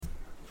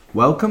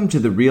Welcome to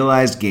the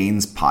Realized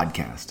Gains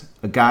Podcast,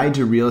 a guide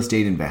to real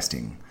estate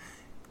investing.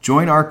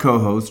 Join our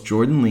co-hosts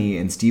Jordan Lee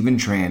and Stephen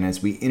Tran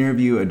as we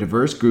interview a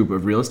diverse group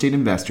of real estate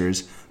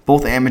investors,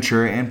 both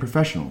amateur and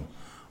professional.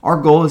 Our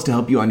goal is to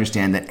help you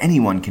understand that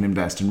anyone can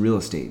invest in real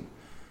estate.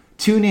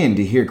 Tune in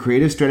to hear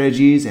creative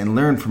strategies and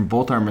learn from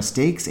both our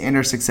mistakes and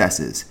our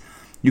successes.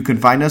 You can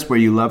find us where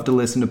you love to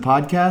listen to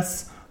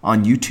podcasts,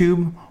 on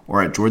YouTube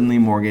or at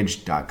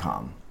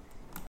jordanleemortgage.com.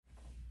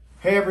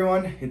 Hey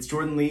everyone, it's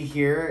Jordan Lee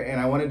here,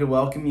 and I wanted to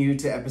welcome you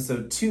to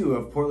episode 2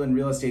 of Portland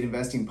Real Estate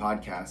Investing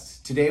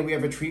Podcast. Today we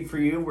have a treat for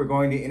you. We're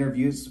going to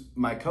interview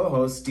my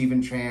co-host,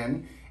 Stephen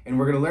Tran, and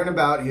we're going to learn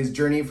about his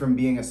journey from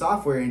being a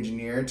software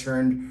engineer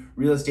turned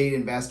real estate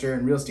investor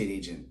and real estate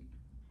agent.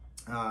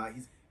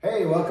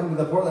 Hey, welcome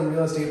to the Portland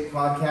Real Estate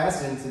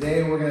Podcast, and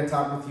today we're going to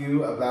talk with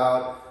you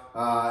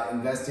about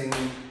investing,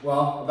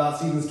 about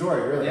Stephen's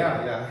story, really.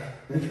 Yeah.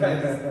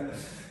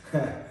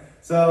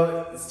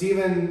 So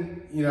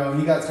Stephen, he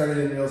got started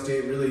in real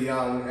estate really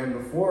young and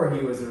before he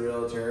was a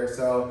realtor.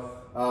 So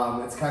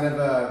it's kind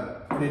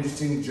of an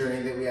interesting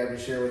journey that we have to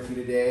share with you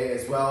today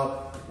as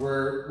well.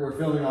 We're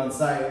filming on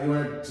site. You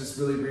want to just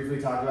really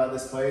briefly talk about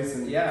this place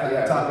and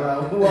talk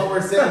about what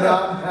we're sitting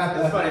on?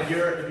 It's fun. If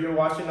you're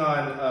watching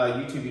on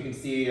YouTube, you can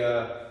see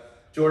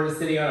Jordan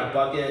sitting on a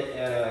bucket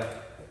and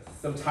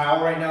some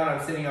tile right now, and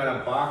I'm sitting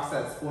on a box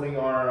that's holding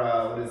our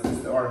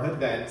our hood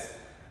vent.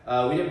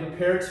 We didn't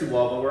prepare too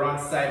well, but we're on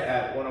site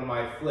at one of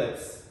my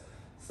flips,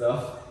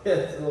 so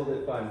it's a little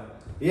bit fun.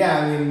 Yeah,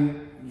 I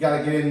mean, you got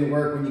to get into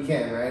work when you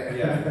can, right?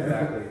 Yeah,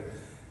 exactly.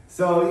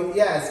 So,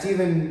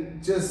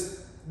 Stephen,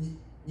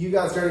 you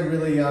got started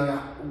really young.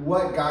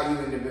 What got you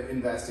into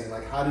investing?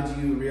 Like, how did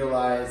you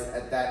realize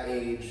at that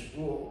age?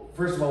 Well,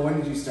 first of all, when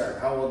did you start?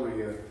 How old were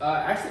you?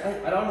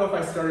 Actually, I don't know if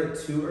I started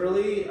too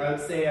early. I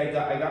would say I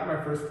got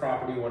my first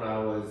property when I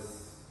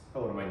was,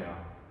 how old am I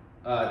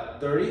now?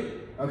 30.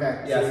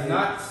 Okay. Yeah, so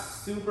not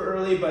super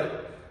early,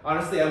 but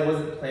honestly, I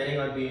wasn't planning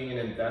on being an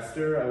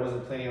investor. I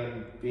wasn't planning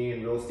on being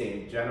in real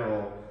estate in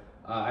general.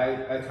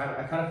 I kind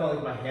of felt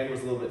like my hand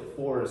was a little bit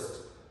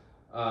forced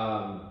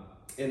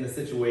in the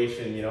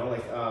situation,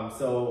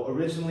 So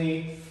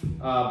originally,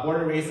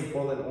 born and raised in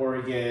Portland,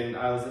 Oregon.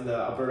 I was in the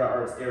Alberta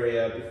arts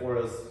area before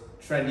it was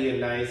trendy and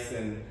nice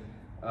and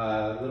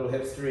a little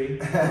hipstery.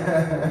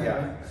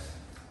 Yeah.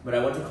 But I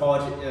went to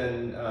college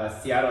in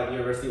Seattle at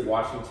University of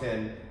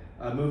Washington.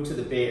 Moved to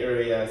the Bay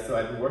Area, so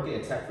I've been working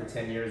in tech for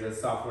 10 years as a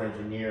software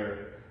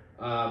engineer.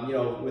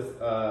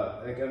 With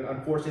an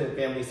unfortunate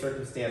family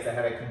circumstance, I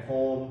had to come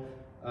home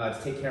to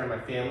take care of my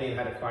family and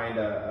had to find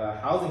a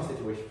housing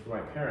situation for my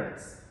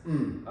parents.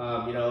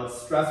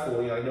 It's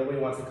stressful. Nobody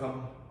wants to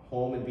come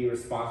home and be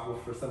responsible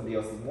for somebody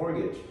else's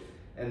mortgage.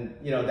 And,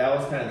 that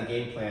was kind of the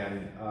game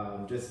plan.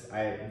 I'm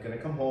going to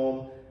come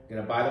home,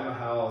 going to buy them a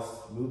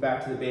house, move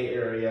back to the Bay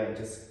Area, and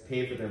just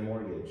pay for their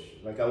mortgage.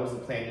 Like, I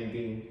wasn't planning on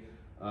being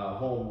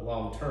home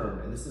long term,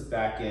 and this is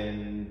back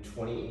in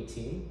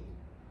 2018.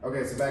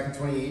 Okay, so back in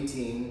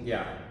 2018.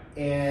 Yeah.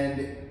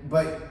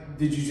 But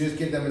did you just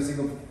get them a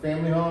single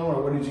family home,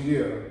 or what did you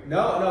do?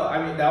 No.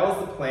 I mean, that was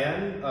the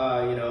plan.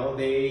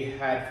 They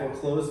had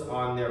foreclosed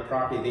on their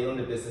property. They owned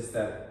a business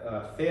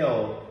that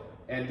failed,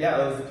 and that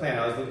was the plan.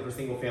 I was looking for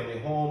single family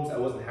homes. I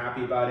wasn't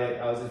happy about it.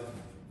 I was just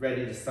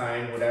ready to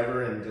sign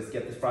whatever and just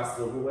get this process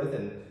over with,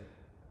 and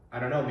I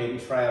don't know, maybe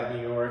try out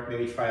New York,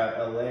 maybe try out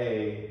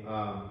LA.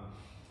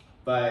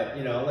 But,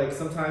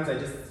 sometimes I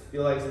just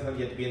feel like sometimes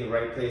you have to be in the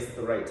right place at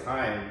the right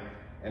time.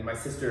 And my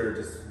sister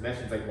just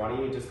mentions, why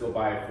don't you just go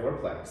buy a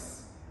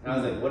fourplex? And I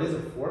was like, what is a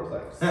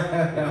fourplex?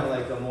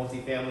 Like a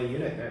multi-family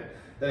unit. And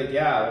they're like,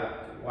 yeah,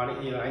 why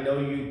don't I know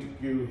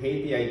you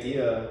hate the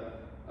idea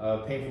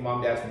of paying for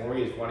mom and dad's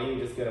mortgage. Why don't you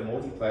just get a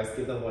multiplex,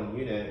 give them one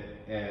unit,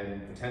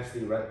 and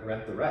potentially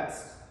rent the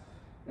rest?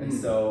 And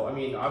so,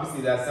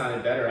 obviously that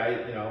sounded better.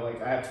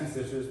 I have two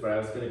sisters, but I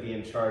was going to be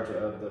in charge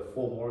of the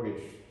full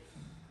mortgage.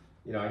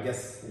 I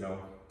guess,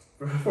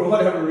 for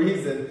whatever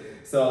reason.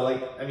 So,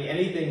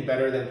 anything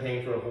better than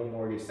paying for a whole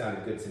mortgage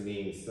sounded good to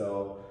me.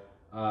 So,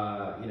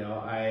 I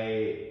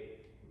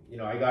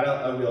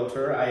got a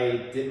realtor.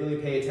 I didn't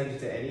really pay attention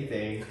to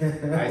anything.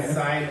 I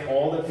signed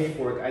all the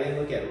paperwork. I didn't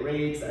look at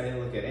rates. I didn't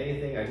look at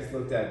anything. I just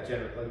looked at,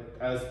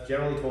 I was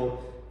generally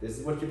told, this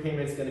is what your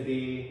payment's going to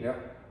be.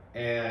 Yep.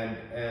 And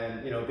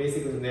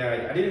basically from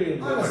there, I didn't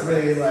even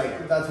honestly,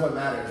 that's what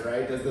matters,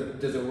 right?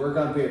 Does it work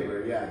on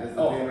paper? Yeah.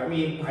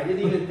 I didn't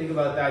even think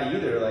about that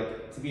either.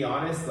 To be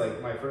honest,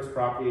 my first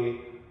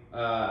property,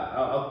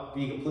 I'll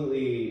be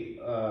completely,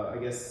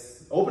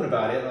 open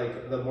about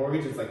it. The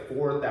mortgage is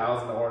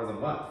 $4,000 a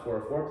month for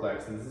a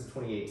fourplex, and this is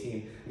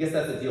 2018. I guess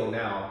that's the deal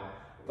now,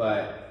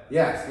 but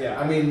yes,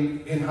 yeah.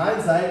 In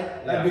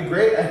hindsight, that'd be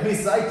great. I'd be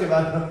psyched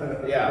about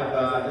it.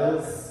 Yeah, it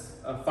was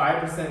a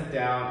 5%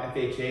 down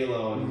FHA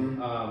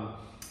loan.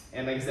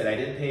 And like I said, I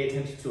didn't pay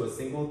attention to a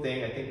single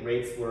thing. I think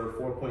rates were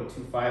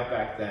 4.25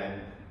 back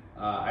then.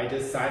 I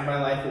just signed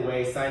my life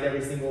away, signed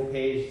every single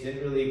page,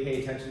 didn't really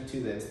pay attention to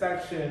the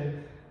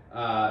inspection.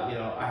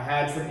 I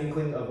had some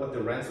inkling of what the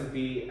rents would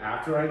be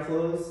after I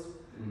closed.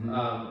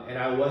 And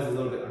I was a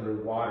little bit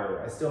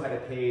underwater. I still had to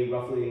pay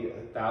roughly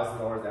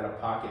 $1,000 out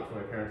of pocket for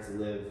my parents to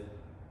live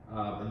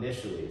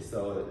initially.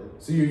 So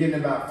you're getting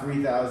about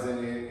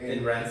 $3,000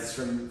 in rents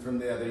from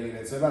the other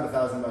unit. So about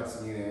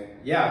 $1,000 a unit.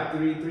 Yeah,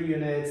 three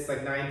units,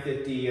 like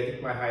 $950. I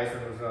think my highest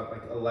rent was about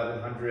like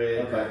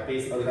 $1,100, but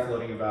basically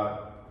floating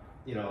about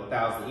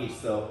 1,000 each.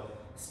 So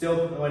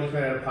still money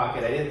coming out of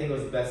pocket. I didn't think it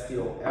was the best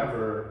deal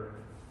ever,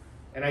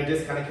 and I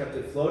just kind of kept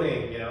it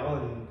floating,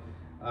 and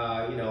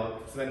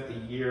spent the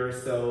year or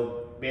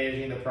so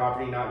managing the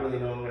property, not really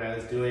knowing what I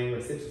was doing.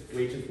 When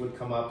situations would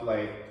come up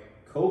like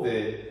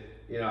COVID,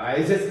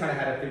 I just kind of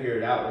had to figure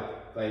it out. With,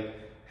 like,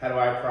 how do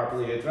I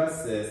properly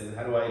address this, and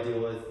how do I deal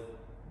with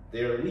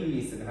their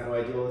lease, and how do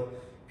I deal with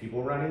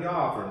people running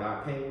off or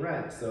not paying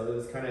rent? So it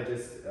was kind of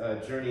just a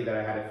journey that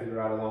I had to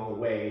figure out along the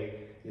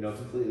way,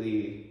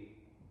 completely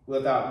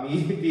without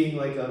me being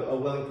like a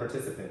willing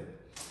participant.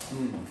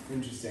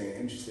 Interesting.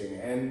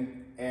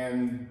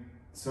 And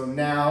so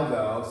now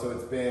though, so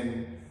it's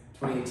been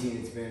 2018,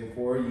 it's been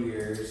 4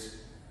 years.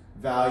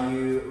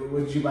 Value,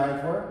 what did you buy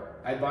it for?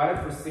 I bought it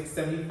for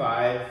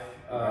 $675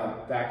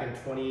 back in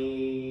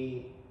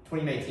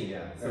 2019,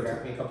 yeah. So it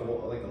took me a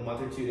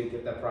month or two to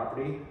get that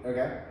property.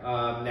 Okay.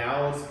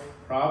 Now it's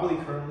probably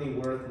currently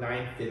worth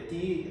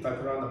 $950 if I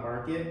put it on the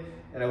market,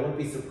 and I wouldn't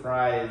be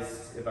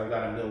surprised if I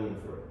got $1 million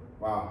for it.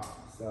 Wow.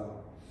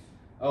 So,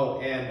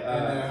 and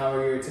then how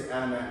are you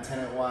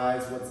tenant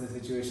wise? What's the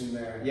situation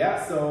there? Yeah,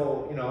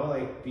 so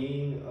like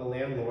being a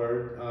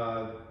landlord,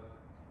 I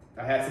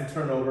had some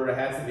turnover, I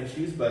had some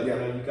issues, but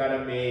you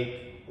gotta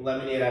make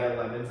lemonade out of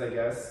lemons, I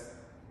guess.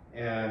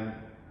 And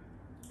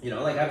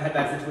like I've had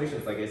bad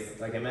situations,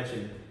 like I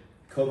mentioned,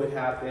 COVID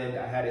happened.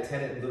 I had a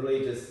tenant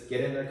literally just get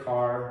in their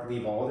car,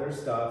 leave all their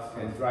stuff,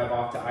 and drive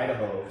off to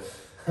Idaho.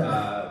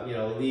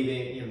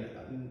 Leaving,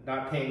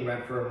 not paying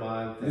rent for a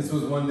month. This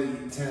was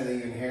tenant that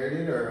you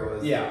inherited, or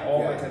was? Yeah,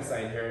 all my tenants I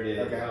inherited.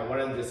 Okay. One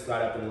of them just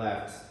got up and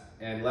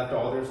left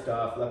all their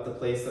stuff, left the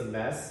place a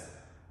mess.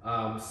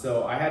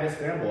 So I had to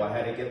scramble. I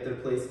had to get their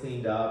place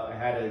cleaned up. I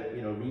had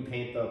to,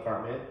 repaint the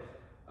apartment.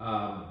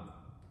 I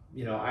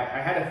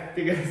had to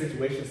figure out the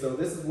situation. So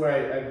this is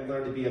where I've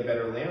learned to be a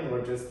better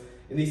landlord. Just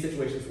in these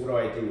situations, what do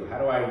I do? How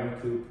do I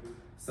recoup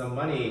some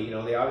money?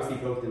 They obviously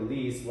broke their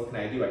lease. What can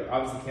I do? I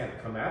obviously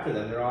can't come after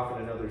them. They're off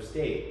in another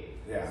state.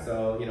 Yeah.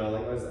 So,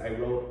 I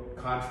wrote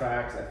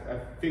contracts. I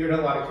figured out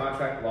a lot of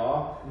contract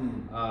law.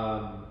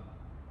 I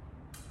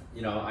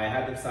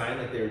had them sign,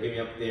 like they were giving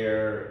up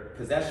their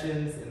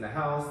possessions in the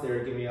house. They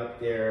were giving up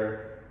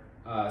their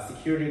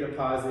security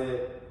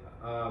deposit.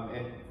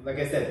 And like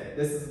I said,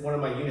 this is one of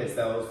my units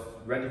that was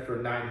rented for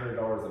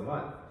 $900 a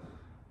month.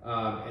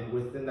 And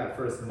within that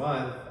first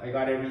month, I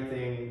got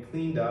everything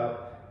cleaned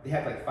up. They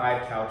had like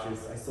 5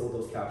 couches. I sold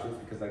those couches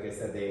because, like I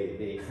said,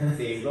 they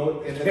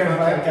wrote in the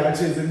contract. 5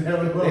 couches and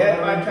they had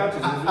 5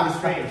 couches. It was really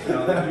strange. You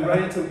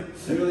run into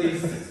really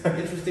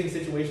interesting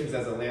situations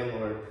as a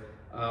landlord.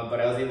 But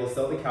I was able to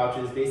sell the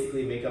couches,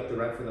 basically make up the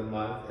rent for the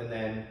month, and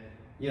then,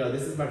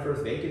 this is my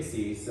first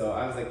vacancy. So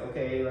I was like,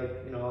 okay, they were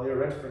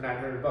rented for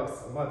 $900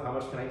 a month. How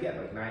much can I get?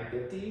 Like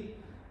 $950?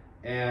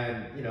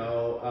 And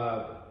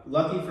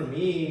lucky for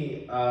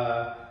me,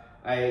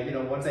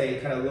 once I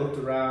kind of looked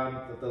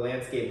around the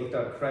landscape, looked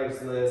on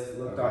Craigslist,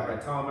 looked on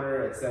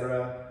Rentometer,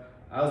 etc.,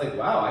 I was like,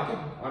 wow, I could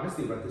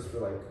honestly rent this for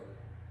like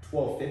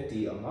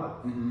 $1,250 a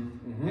month.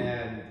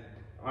 And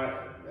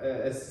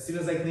as soon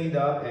as I cleaned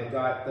up and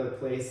got the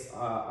place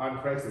on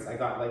Craigslist, I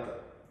got like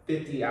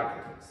 50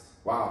 applicants.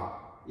 Wow.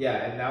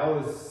 Yeah, and that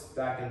was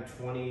back in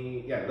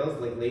that was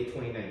like late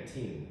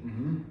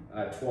 2019,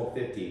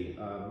 $1,250.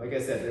 Like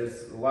I said,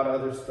 there's a lot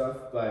of other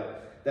stuff,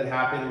 but that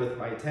happened with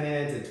my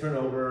tenants and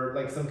turnover,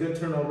 like some good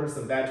turnovers,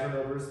 some bad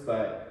turnovers,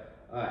 but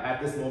at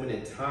this moment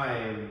in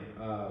time,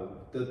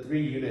 the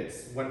 3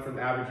 units went from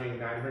averaging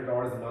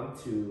 $900 a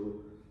month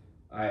to,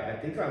 I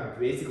think I'm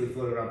basically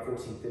floating around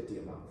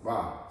 $1,450 a month.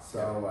 Wow.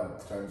 So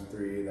what, times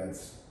 3,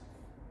 that's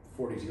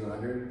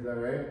 4,200, is that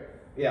right?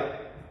 Yeah.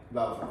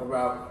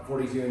 About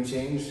 42 and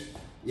change.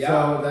 Yeah.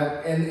 So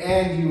that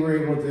and you were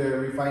able to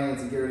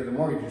refinance and get rid of the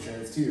mortgage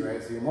insurance too, right?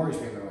 So your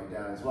mortgage payment went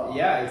down as well.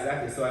 Yeah,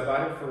 exactly. So I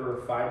bought it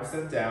for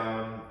 5%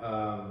 down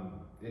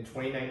in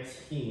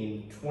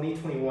 2019.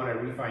 2021 I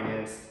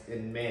refinanced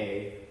in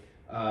May.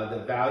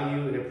 The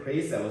value it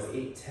appraised at was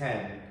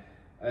 $810.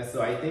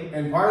 So I think,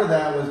 and part of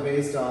that was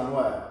based on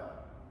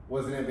what?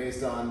 Wasn't it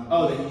based on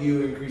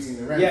you increasing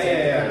the rent?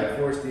 Yeah. Kind of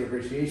forced the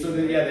appreciation. So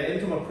the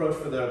income approach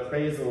for the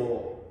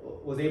appraisal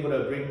was able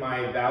to bring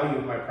my value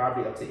of my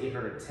property up to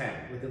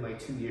 $810 within like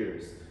 2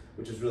 years,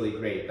 which is really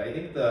great. I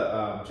think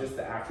the just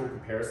the actual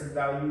comparison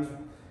values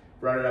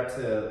brought it up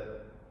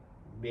to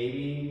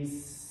maybe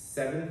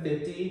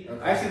 $750.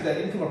 Okay. Actually, the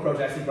income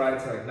approach actually brought it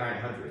to like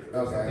 $900.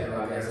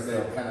 Okay. So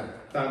they kind of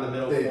found the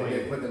middle point.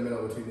 They put the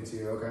middle between the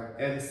two. Okay.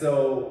 And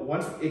so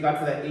once it got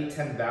to that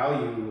 $810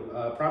 value,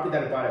 property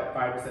that I bought at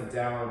 5%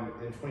 down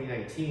in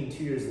 2019,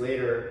 2 years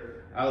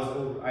later, I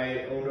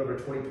owned over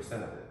 20%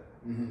 of it.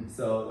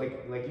 So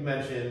like you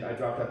mentioned, I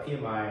dropped out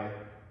PMI.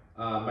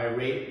 My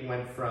rate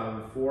went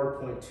from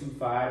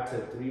 4.25 to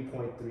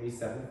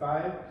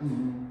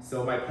 3.375.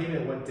 So my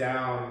payment went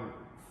down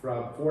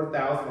from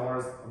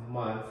 $4,000 a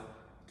month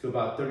to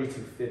about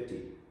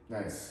 $3,250.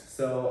 Nice.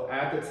 So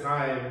at the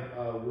time,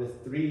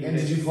 with 3 And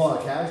units, did you pull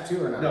out cash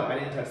too or not? No, I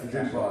didn't touch the You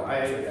didn't cash. pull out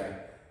cash, okay.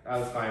 I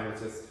was fine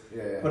with just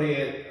Yeah. putting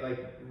it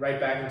like right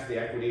back into the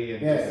equity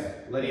and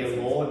just letting it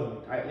roll. And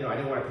I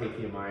didn't want to pay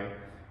PMI.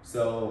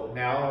 So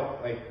now,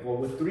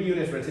 with 3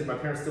 units rented, my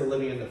parents still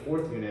living in the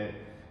 4th unit.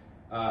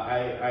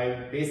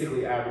 I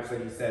basically averaged,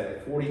 like you said,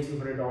 like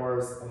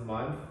 $4,200 a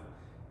month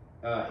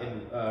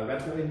in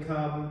rental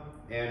income,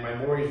 and my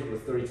mortgage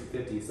was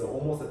 $3,250, so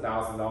almost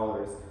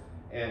 $1,000.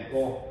 And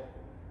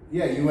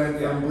yeah, you went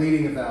from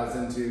bleeding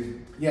 1,000 to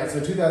so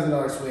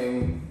 $2,000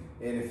 swing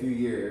in a few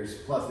years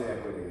plus the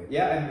equity.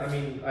 Yeah, and I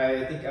mean,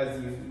 I think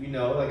as you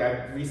know, like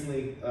I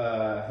recently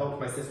helped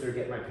my sister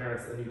get my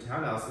parents a new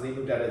townhouse, so they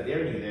moved out of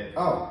their unit.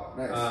 Oh,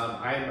 nice.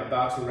 I'm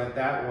about to rent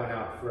that one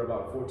out for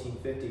about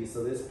 $1,450.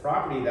 So this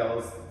property that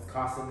was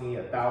costing me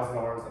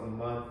 $1,000 a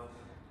month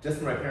just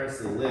for my parents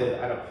to live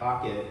out of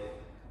pocket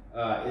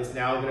is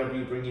now going to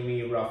be bringing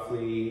me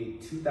roughly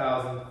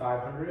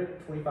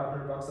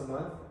 $2,500 a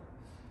month.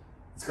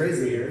 It's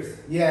crazy. 3 years.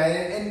 Yeah,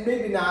 and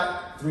maybe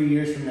not 3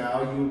 years from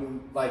now,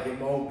 it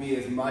won't be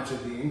as much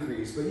of the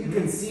increase, but you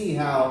can see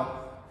how,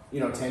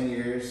 10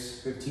 years,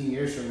 15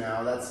 years from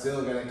now, that's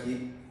still going to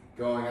keep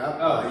going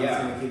up. It's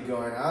going to keep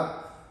going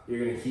up.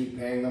 You're going to keep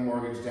paying the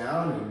mortgage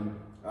down, and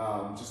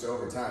just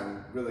over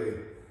time, really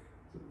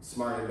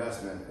smart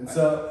investment. And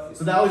so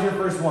that was your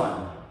first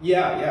one.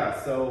 Yeah.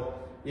 So,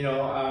 it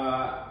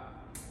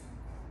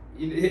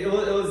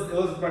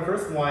was my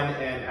first one,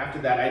 and after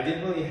that, I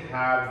didn't really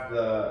have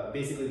the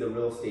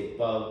real estate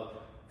bug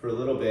for a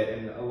little bit,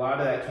 and a lot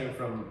of that came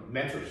from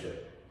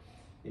mentorship.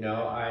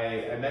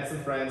 I met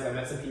some friends, I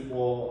met some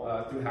people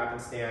through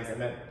happenstance. I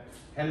met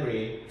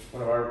Henry,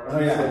 one of our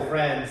mutual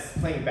friends,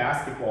 playing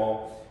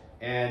basketball,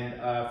 and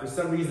for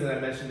some reason I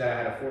mentioned that I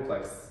had a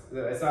fourplex.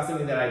 It's not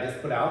something that I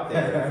just put out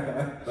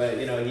there, but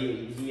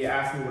he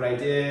asked me what I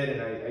did,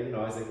 and I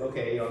was like,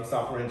 okay, I'm a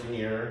software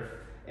engineer,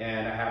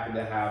 and I happen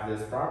to have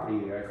this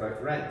property I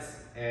collect rent.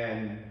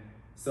 And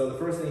so the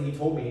first thing he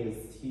told me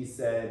is, he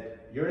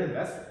said, "You're an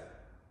investor."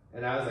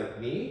 And I was like,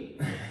 "Me?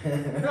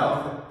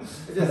 No. I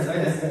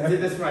just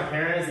did this for my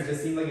parents. It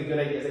just seemed like a good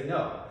idea." I was like,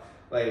 "No.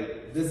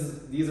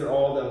 These are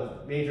all the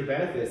major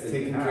benefits."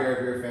 Taking care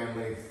of your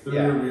family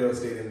through real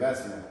estate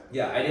investment.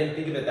 Yeah, I didn't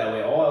think of it that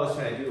way. All I was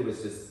trying to do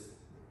was just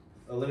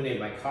eliminate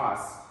my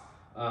costs.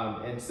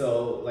 And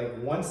so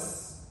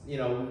once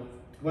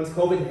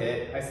COVID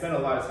hit, I spent a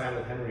lot of time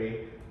with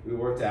Henry. We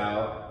worked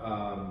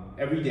out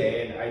every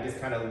day, and I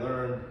just kind of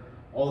learned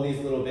all these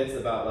little bits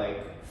about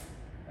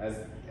as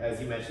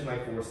you mentioned,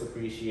 forced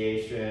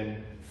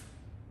appreciation,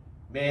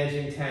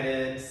 managing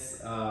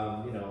tenants,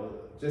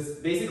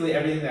 just basically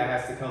everything that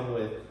has to come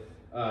with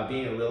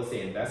being a real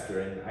estate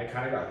investor. And I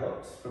kind of got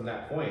hooked from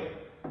that point.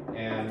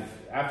 And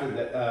after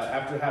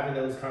having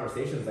those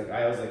conversations,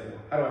 I was like,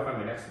 how do I find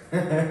my next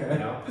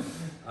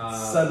one?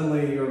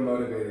 Suddenly you were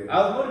motivated.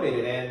 I was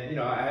motivated, and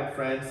I had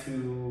friends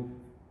who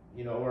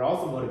were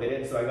also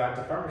motivated, and so I got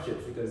into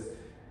partnerships because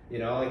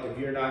if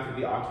you're not going to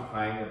be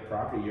occupying a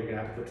property, you're going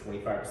to have to put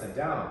 25%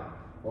 down.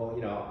 Well,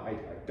 I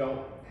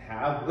don't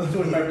have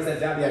 25%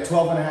 down. Yeah,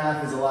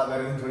 12.5 is a lot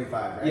better than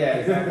 25, right? Yeah,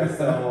 exactly.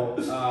 So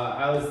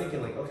I was thinking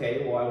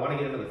okay, well, I want to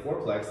get another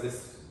fourplex.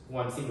 This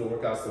one seemed to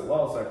work out so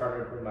well, so I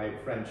partnered with my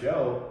friend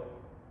Joe.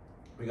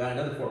 We got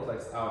another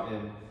fourplex out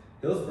in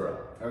Hillsborough.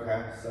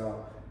 Okay.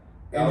 So.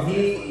 And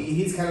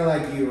he's kind of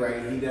like you,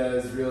 right? He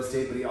does real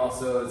estate, but he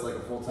also is like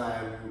a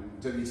full-time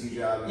W-2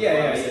 job.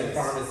 Yeah, he's a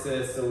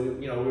pharmacist. So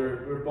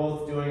we're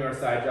both doing our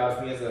side jobs.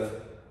 Me as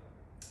a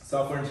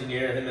software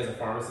engineer, him as a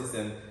pharmacist,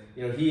 and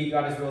he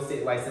got his real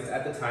estate license.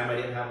 At the time, I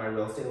didn't have my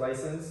real estate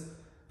license,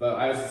 but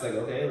I was just like,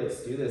 okay,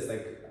 let's do this.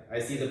 I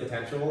see the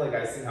potential.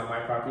 I see how my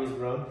property's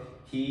grown.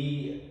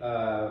 He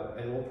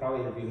and we'll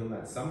probably interview him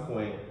at some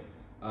point.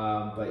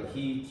 But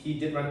he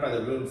did rent by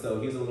the room, so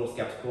he was a little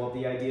skeptical of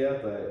the idea,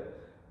 but.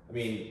 I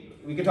mean,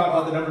 we could talk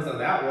about the numbers on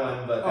that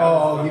one, but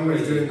he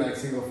was doing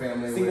single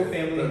family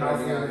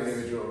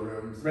houses,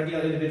 renting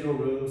out individual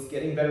rooms,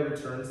 getting better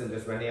returns than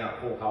just renting out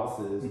whole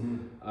houses.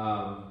 Mm-hmm.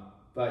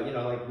 But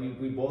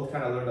we both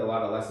kind of learned a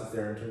lot of lessons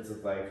there in terms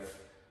of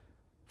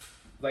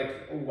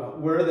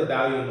where the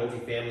value in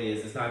multifamily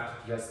is. It's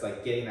not just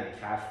getting that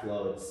cash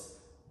flow. It's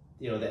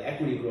the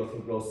equity growth can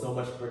grow so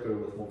much quicker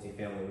with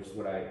multifamily, which is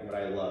what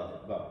I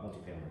love about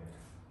multifamily.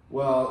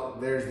 Well,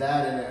 there's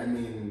that, and I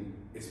mean.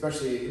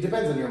 Especially, it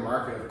depends on your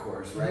market, of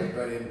course, right? Mm-hmm.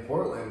 But in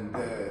Portland,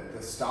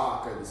 the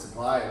stock or the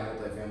supply of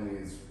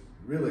multifamily is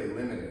really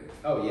limited.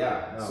 Oh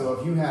yeah. No. So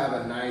if you have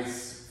a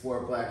nice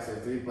fourplex or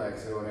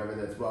threeplex or whatever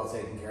that's well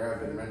taken care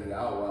of and rented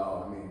out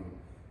well, I mean,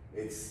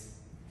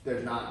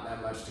 there's not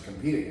that much to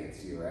compete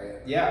against you, right?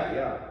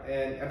 Yeah.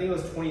 And I think it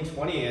was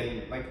 2020,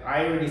 and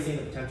I already seen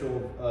the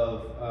potential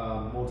of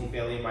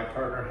multifamily. My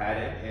partner had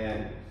it,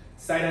 and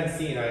sight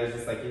unseen, I was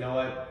just like, you know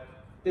what,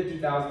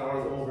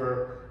 $50,000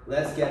 over.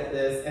 let's get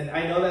this. And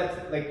I know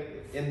that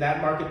like in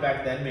that market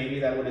back then, maybe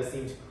that would have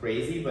seemed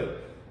crazy,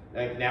 but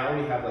like now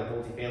we have like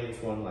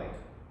multifamilies going like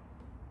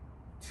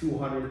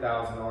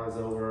 $200,000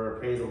 over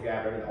appraisal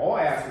gap. I mean, all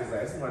I asked was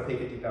like, I just want to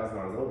pay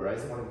 $50,000 over. I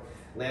just want to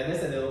land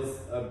this, and it was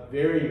a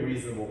very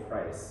reasonable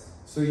price.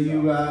 So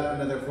you got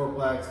another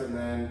fourplex, and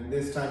then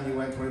this time you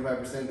went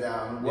 25%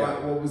 down.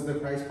 What was the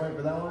price point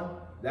for that one?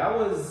 That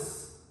was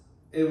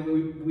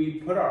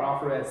we put our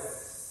offer at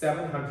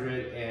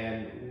 700,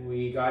 and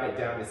we got it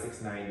down to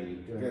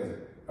 690 during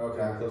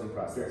the closing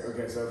process.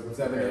 Okay, so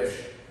 7-ish.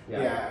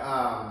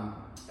 Yeah.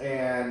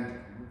 And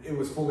it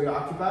was fully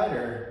occupied,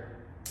 or?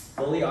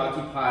 Fully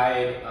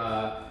occupied.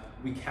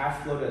 We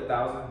cash flowed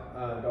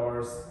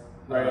 $1,000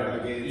 right out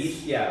of the gates.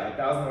 Each. Yeah,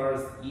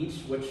 $1,000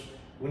 each. Which,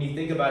 when you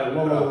think about it,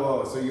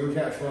 whoa. So you were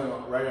cash flowing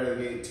right out of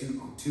the gate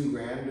two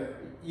grand.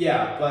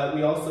 Yeah, but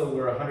we also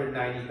were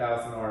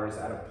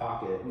 $190,000 out of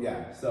pocket.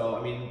 Yeah. So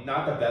I mean,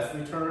 not the best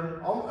return.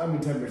 I mean,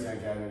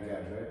 10% cash,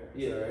 right?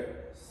 Yeah. Right.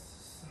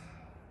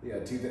 Yeah,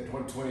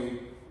 20.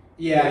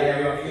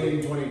 Yeah.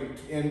 In 20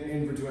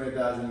 in for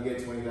 200,000, you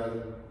get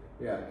 20,000.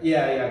 Yeah.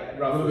 Yeah.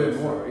 A little bit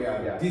more.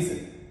 Yeah.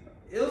 Decent.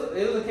 It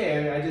was okay.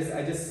 I mean,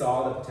 I just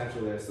saw the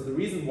potential there. So the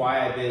reason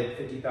why I bid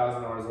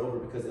 $50,000 over,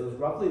 because it was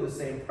roughly the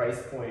same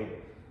price point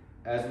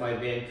as my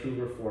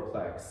Vancouver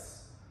fourplex.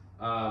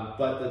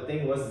 But the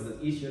thing was is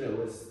that each unit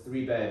was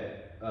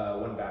 3-bed,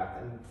 1 bath,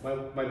 and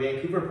my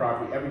Vancouver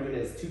property, every unit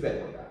is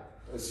 2-bed, 1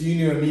 bath. So you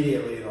knew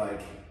immediately,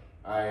 like,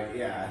 I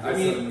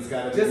mean, it's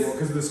got to be more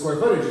because the square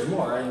footage is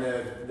more, and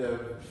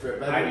the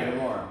bedroom is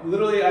more.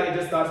 Literally, I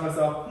just thought to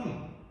myself,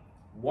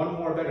 one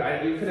more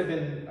bedroom. It could have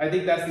been. I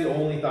think that's the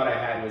only thought I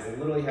had, was it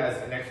literally has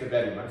an extra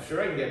bedroom. I'm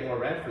sure I can get more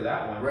rent for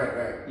that one.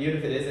 Right. Even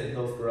if it is in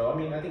Hillsborough. I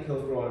mean, I think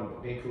Hillsborough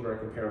and Vancouver are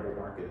comparable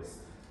markets.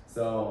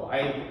 So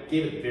I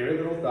gave it very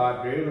little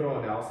thought, very little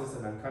analysis,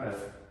 and I'm kind of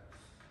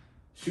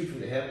shoot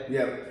from the hip.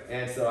 Yep.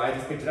 And so I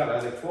just picked it up. I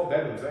was like, 12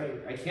 bedrooms.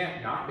 I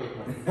can't not make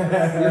money.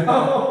 You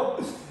know?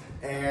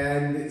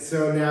 And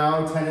so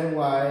now,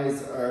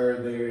 tenant-wise,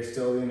 are there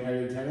still the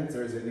inherited tenants,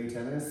 or is it new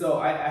tenants? So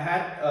I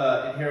had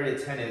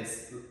inherited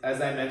tenants.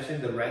 As I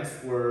mentioned, the rents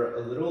were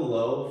a little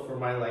low for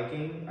my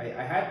liking.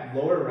 I had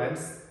lower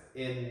rents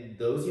in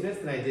those units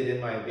than I did in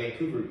my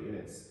Vancouver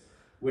units,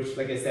 which,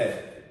 like I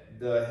said,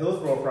 the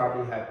Hillsborough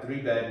property had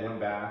 3-bed, 1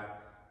 bath,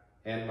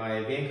 and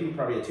my Vancouver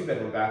property had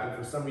 2-bed, 1 bath. And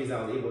for some reason,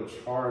 I was able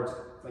to charge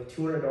like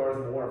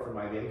 $200 more for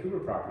my Vancouver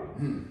property.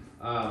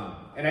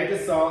 And I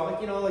just saw,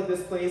 like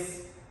this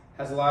place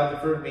has a lot of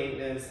deferred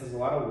maintenance, has a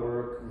lot of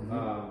work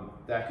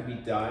that could be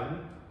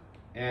done.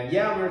 And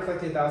yeah, we were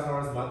collecting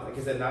 $1,000 a month. Like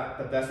I said, not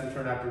the best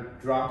return after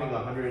dropping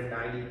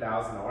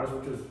 $190,000,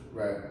 which was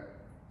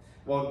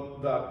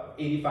about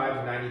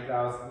 $85,000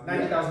 to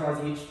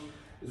 $90,000 each.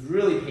 It was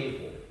really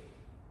painful.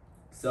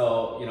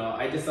 So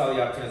I just saw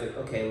the opportunity. I was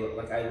like, okay,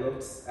 look, I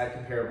looked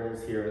at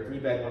comparables here: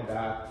 3-bed, 1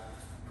 bath.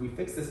 If we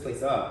fix this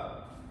place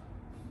up,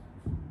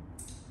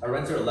 our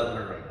rents are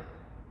 $1,100 right now.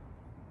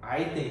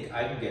 I think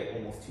I can get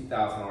almost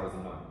 $2,000 a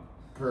month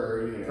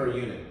per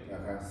unit.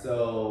 Okay.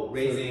 So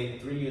raising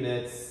 3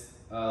 units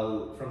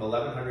from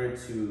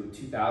 $1,100 to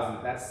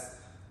 $2,000, that's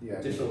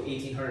additional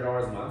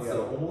 $1,800 a month.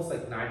 So almost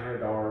like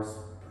 $900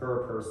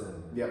 per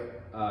person.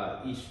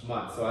 Each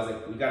month. So I was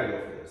like, we got to go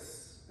for this.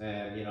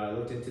 And I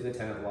looked into the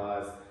tenant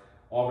laws.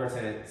 All of our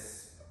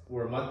tenants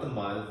were month to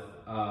month.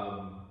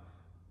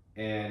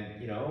 And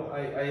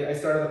I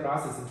started the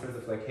process in terms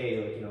of like,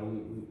 hey,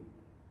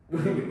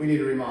 we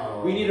need a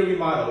remodel. We need a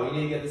remodel. We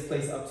need to get this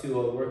place up to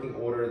a working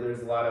order.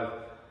 There's a lot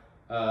of,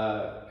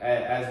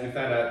 as we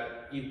found out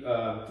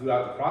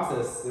throughout the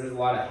process, there's a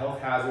lot of health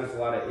hazards, a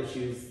lot of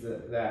issues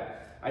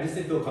that I just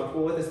didn't feel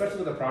comfortable with, especially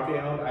with the property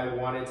I owned. I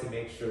wanted to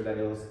make sure that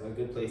it was a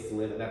good place to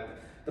live and that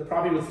the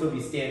property would still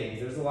be standing.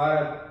 There's a lot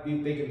of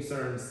big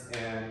concerns,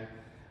 and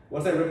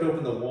once I ripped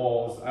open the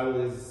walls, I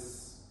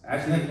was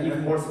actually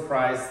even more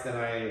surprised than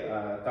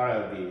I thought I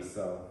would be.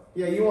 So.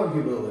 Yeah, you want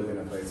people to live in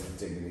a place of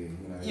dignity.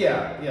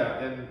 Yeah,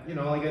 and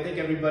I think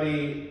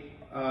everybody,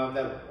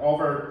 that all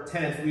of our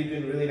tenants, we've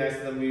been really nice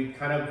to them. We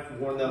kind of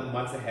warned them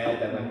months ahead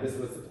that like this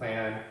was the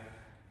plan,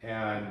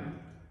 and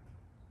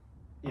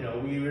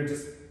we were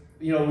just,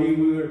 we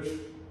were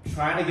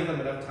trying to give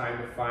them enough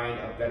time to find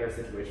a better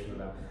situation for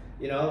them.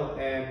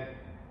 And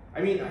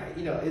I mean,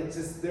 it's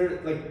just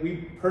we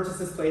purchased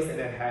this place and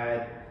it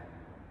had,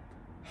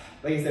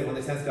 like I said, when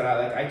the tenants got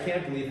out, I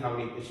can't believe how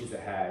many issues it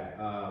had.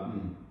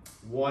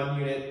 One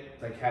unit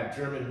had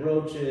German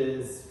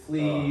roaches,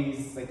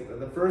 fleas.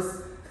 The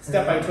first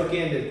step I took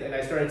in and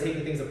I started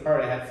taking things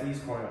apart, I had fleas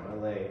crawling up my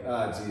leg.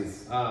 Oh,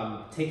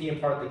 jeez. Taking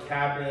apart the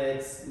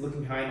cabinets,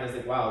 looking behind, I was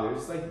like, wow,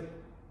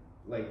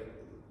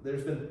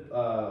 there's been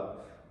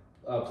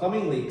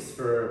plumbing leaks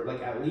for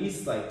at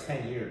least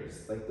 10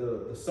 years. The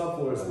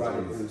subfloor is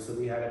rotted through, so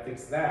we had to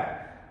fix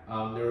that.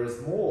 There was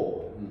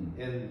mold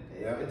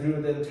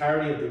through the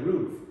entirety of the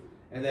roof.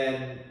 And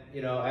then,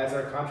 as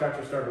our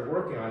contractor started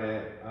working on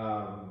it,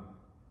 I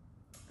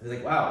was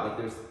like, wow,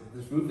 this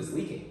roof is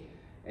leaking.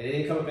 And it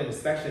didn't come up in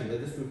inspection that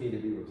this roof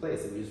needed to be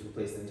replaced, and we just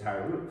replaced the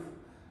entire roof.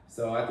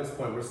 So at this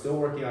point, we're still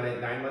working on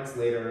it. 9 months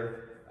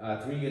later,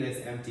 3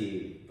 units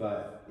empty,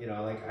 but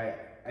like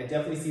I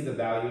definitely see the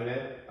value in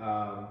it.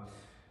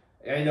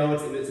 I know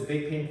it's a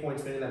big pain point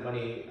spending that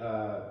money,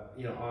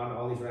 on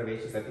all these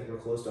renovations. I think we're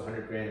close to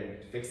 $100,000 in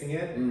fixing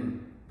it.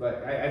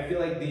 But I feel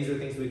like these are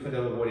things we could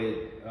have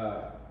avoided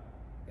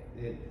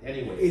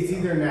anyway. It's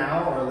either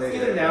now or later.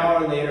 It's either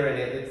now or later, and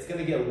it's going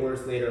to get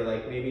worse later.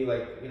 Like maybe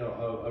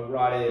a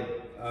rotted.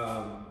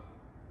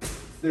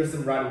 There's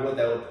some rotted wood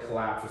that would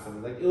collapse or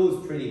something. Like it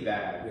was pretty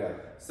bad. Yeah.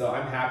 So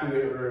I'm happy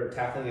we're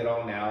tackling it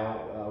all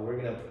now. We're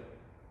gonna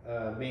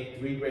make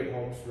 3 great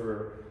homes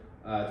for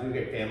 3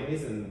 great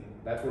families, and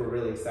that's what we're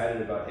really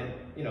excited about. And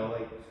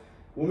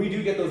when we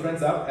do get those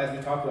rents up, as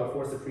we talked about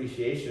forced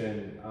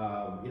appreciation,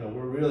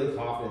 we're really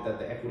confident that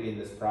the equity in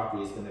this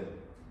property is going to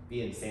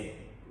be insane.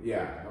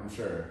 Yeah, I'm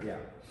sure. Yeah.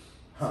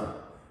 Huh.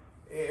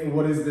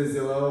 What is the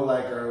Zillow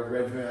or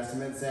Redfin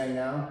estimate saying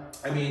now?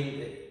 I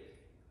mean,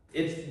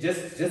 it's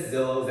just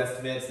Zillow's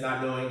estimates,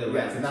 not knowing the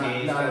rents have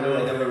changed, not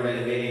knowing that we're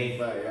renovating.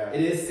 But yeah.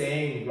 It is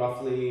saying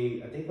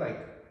roughly, I think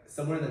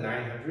somewhere in the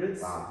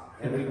 900s. Wow.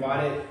 And we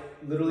bought it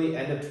literally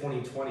end of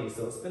 2020,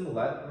 so it's been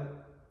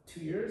 2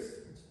 years?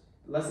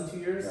 Less than 2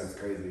 years? That's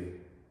crazy.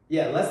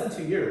 Yeah, less than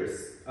 2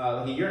 years,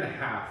 a year and a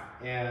half,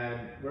 and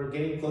we're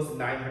getting close to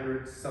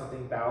 900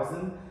 something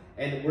thousand.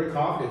 And we're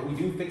confident if we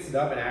do fix it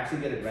up and actually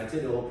get it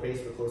rented, it will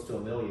appraise for close to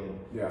 $1 million.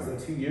 Yeah. So in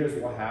 2 years,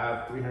 we'll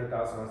have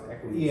 $300,000 in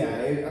equity. Yeah,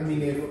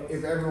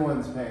 if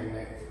everyone's paying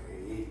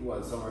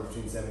somewhere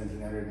between $1,700,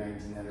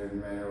 $1,900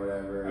 in rent or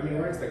whatever. I mean,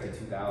 we're expecting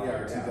 $2,000. Yeah,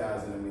 or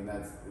 $2,000. I mean,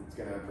 it's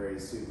gonna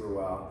appraise super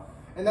well.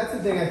 And that's the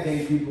thing I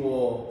think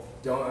people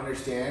don't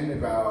understand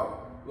about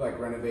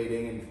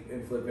renovating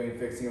and flipping and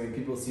fixing. I mean,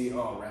 people see,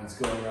 rent's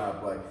going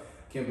up.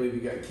 Can't believe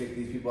you got to kick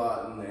these people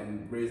out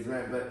and raise the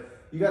rent. But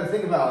you got to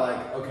think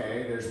about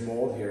okay, there's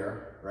mold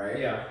here, right?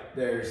 Yeah.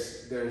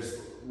 There's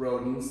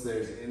rodents.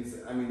 There's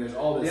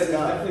all this stuff. There's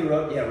definitely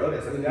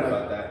rodents. I forgot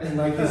about that. And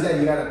like you said,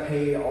 you got to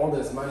pay all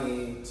this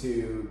money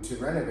to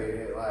renovate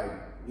it. It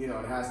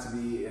has to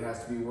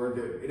be worth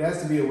it. It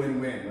has to be a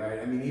win-win, right?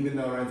 I mean, even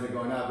though rents are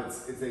going up,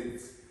 it's a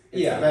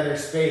better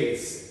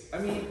space. I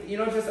mean,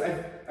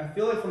 I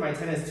feel like for my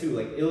tenants too,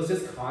 it was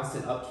just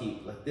constant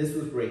upkeep. This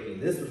was breaking.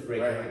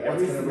 Right.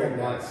 Every single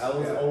month, I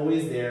was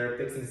always there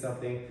fixing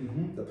something.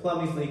 Mm-hmm. The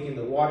plumbing's leaking,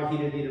 the water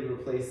heater needed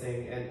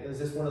replacing, and it was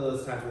just one of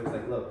those times where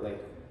it's look,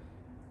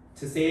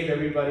 to save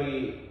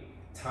everybody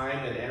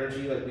time and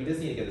energy, we just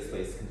need to get this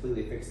place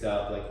completely fixed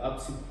up,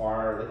 up to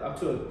par, up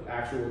to an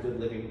actual good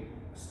living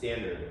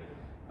standard.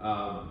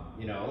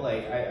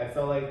 I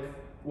felt like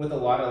with a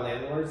lot of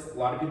landlords, a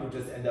lot of people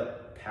just end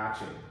up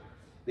patching.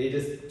 They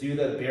just do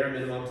the bare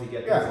minimum to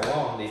get things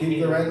along. They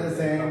keep the rent the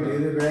same,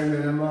 do the bare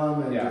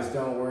minimum, and just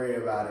don't worry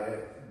about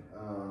it.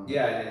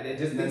 And it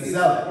just makes it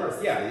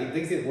worse. Yeah,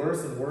 things get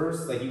worse and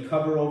worse. You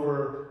cover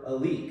over a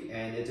leak,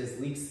 and it just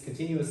leaks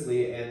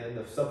continuously, and then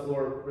the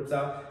subfloor rips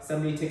out.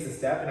 Somebody takes a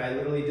step, and I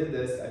literally did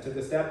this. I took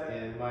a step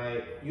in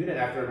my unit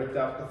after I ripped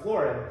out the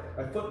floor,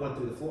 and my foot went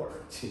through the floor.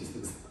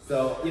 Jesus.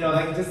 So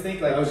just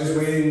think I was just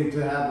waiting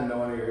to happen to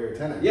one of your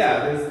tenants.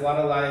 Yeah, there's a lot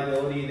of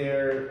liability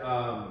there.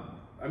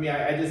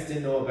 I just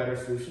didn't know a better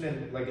solution,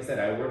 and like I said,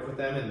 I worked with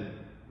them, and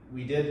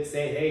we did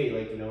say, hey,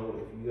 if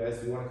you guys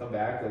do want to come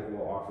back,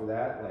 we'll offer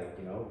that.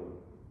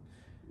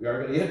 We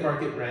are going to get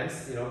market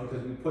rents,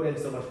 because we put in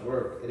so much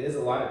work. It is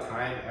a lot of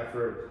time,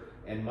 effort,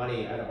 and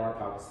money out of our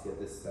pockets to get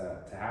this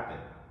to happen.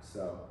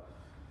 So,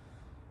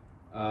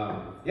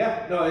 like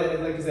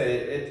I said,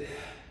 it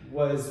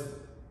was.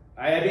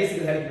 I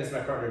basically had to convince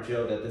my partner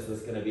Joe that this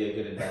was going to be a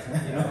good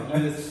investment.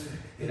 He was.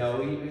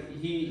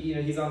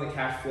 He's on the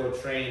cash flow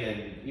train,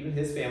 and even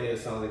his family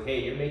was telling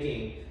hey, you're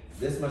making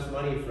this much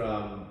money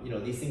from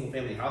these single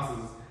family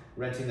houses,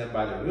 renting them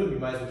by the room. You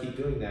might as well keep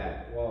doing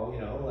that. Well, we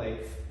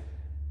might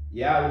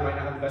not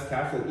have the best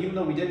cash flow, even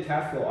though we did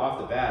cash flow off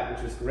the bat,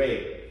 which was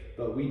great.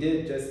 But we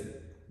did just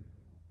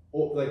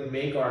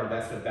make our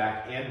investment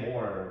back and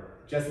more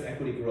just in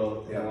equity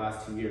growth in the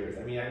last 2 years.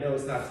 I know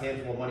it's not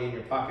tangible money in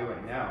your pocket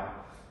right now,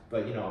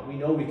 but we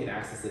know we can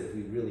access it if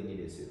we really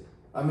needed to.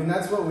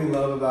 That's what we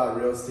love about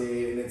real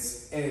estate, and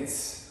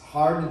it's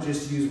hard to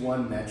just use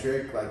one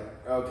metric. The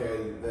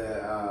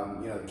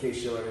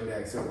Case-Shiller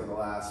index over the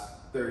last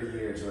 30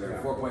 years, or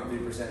whatever,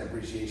 4.3%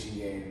 appreciation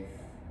gain.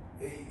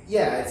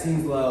 It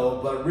seems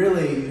low, but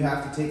really you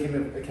have to take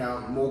into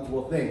account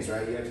multiple things,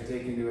 right? You have to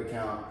take into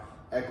account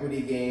equity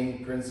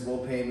gain,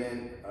 principal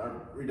payment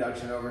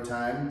reduction over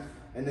time,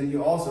 and then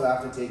you also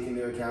have to take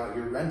into account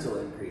your rental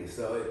increase.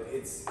 So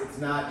it's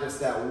not just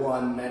that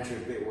one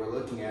metric that we're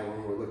looking at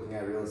when we're looking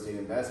at real estate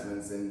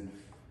investments. And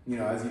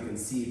as you can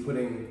see,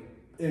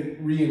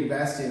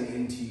 reinvesting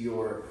into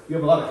you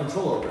have a lot of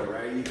control over it,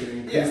 right? You can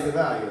increase the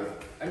value.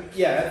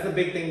 That's the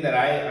big thing that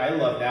I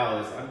love now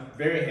is I'm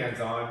very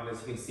hands-on. As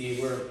you can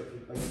see, we're,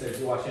 like I said, if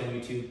you're watching on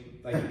YouTube,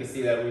 you can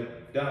see that we've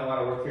done a lot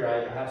of work here.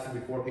 I have some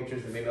before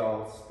pictures, and maybe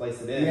I'll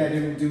splice it in. Yeah,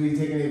 do we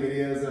take any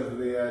videos of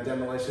the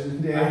demolition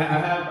day? I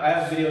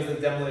have videos of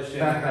demolition.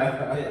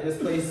 This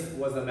place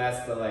was a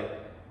mess, but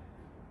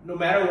no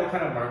matter what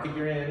kind of market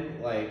you're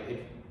in,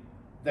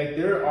 like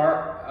there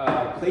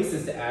are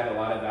places to add a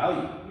lot of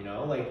value, you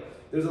know, like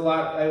there's a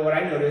lot, what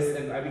I noticed,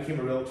 and I became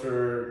a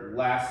realtor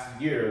last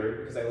year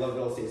because I love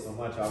real estate so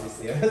much,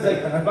 obviously. I was like,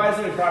 if you buy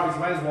so many properties,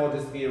 you might as well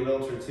just be a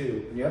realtor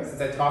too. Yep. Since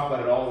I talk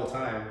about it all the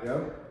time.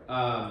 Yep.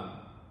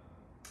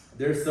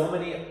 There's so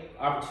many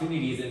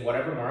opportunities in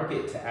whatever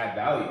market to add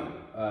value.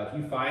 If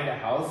you find a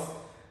house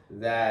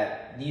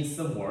that needs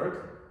some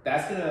work,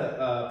 that's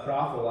gonna put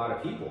off a lot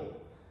of people.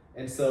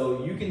 And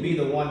so you can be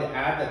the one to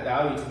add that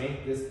value to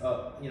make this,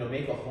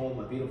 make a home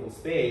a beautiful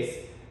space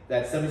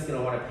that somebody's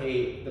gonna wanna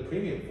pay the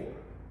premium for.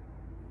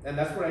 And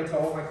that's what I tell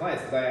all my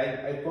clients, because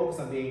I focus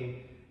on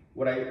being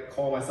what I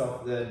call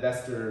myself the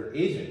investor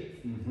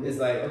agent. Mm-hmm. It's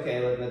like,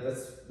 okay,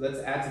 let's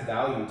add some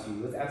value to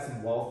you. Let's add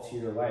some wealth to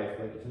your life.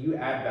 Like, can you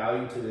add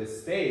value to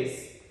this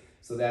space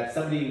so that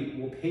somebody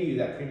will pay you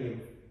that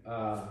premium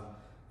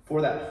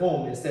for that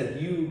home instead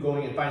of you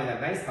going and finding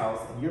that nice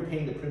house and you're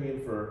paying the premium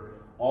for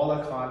all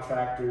the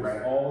contractors,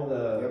 right. all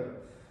the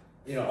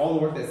all the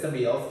work that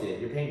somebody else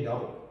did. You're paying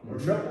double or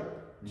triple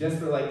just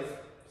for like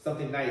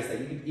something nice that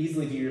you could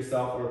easily do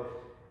yourself, or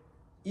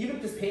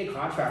even just pay a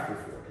contractor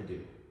for to do,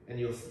 and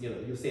you'll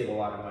save a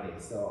lot of money.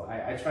 So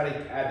I try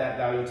to add that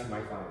value to my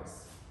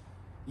clients.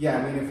 Yeah,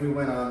 I mean, if we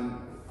went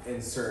on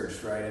and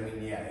searched, right? I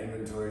mean, yeah,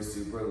 inventory is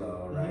super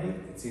low, right?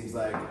 Mm-hmm. It seems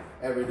like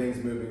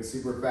everything's moving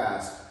super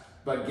fast,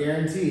 but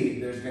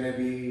guaranteed there's going to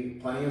be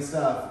plenty of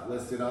stuff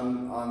listed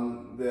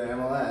on the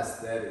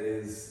MLS that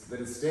is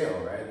stale,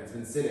 right? It's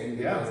been sitting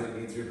because it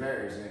needs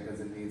repairs and because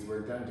it needs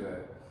work done to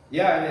it.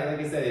 Yeah, I mean,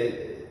 like I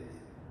said,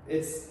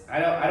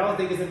 I don't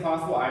think it's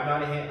impossible. I'm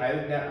not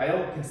I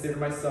don't consider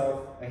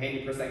myself a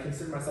handy person. I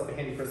consider myself a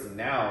handy person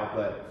now,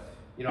 but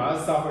I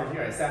was a software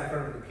engineer. I sat in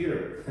front of a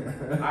computer.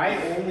 I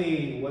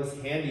only was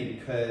handy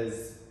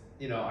because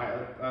I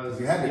was.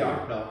 You had to be.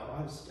 No,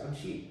 I'm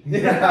cheap.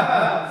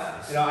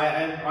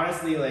 I'm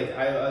honestly like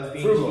I was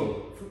being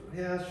frugal. Cheap.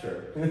 Yeah, sure.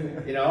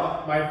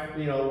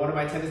 One of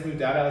my tenants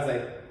moved out. I was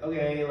like,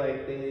 okay,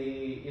 like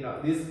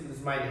this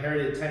is my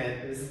inherited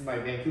tenant. This is my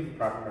Vancouver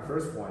property, my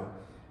first one.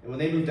 And when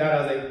they moved out,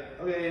 I was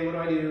like, okay, what do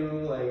I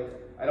do? Like,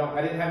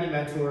 I didn't have any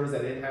mentors. I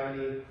didn't have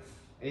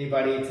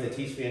anybody to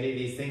teach me any of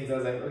these things. I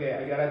was like, okay,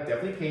 I gotta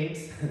definitely paint.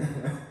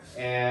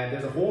 And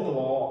there's a hole in the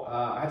wall.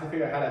 I have to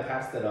figure out how to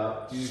patch that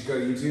up. Did you just go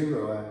to YouTube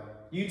or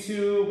what?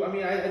 YouTube. I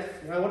mean,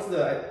 I went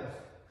to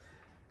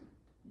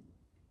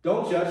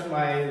don't judge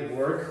my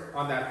work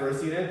on that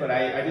first unit, but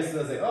I just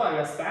was like, oh, I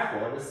got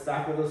spackle. I just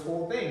spackle this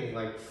whole thing.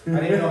 Like, I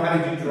didn't know how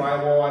to do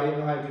drywall. I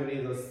didn't know how to do any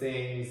of those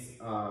things.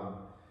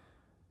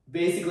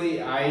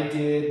 Basically, I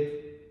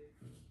did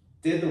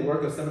the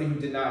work of somebody who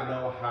did not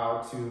know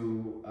how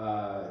to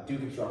do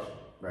construction,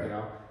 right?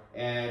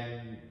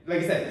 And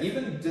like I said,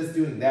 even just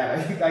doing that,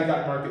 I think I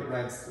got market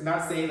rents. I'm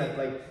not saying that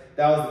like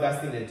that was the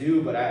best thing to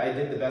do, but I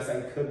did the best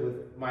I could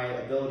with my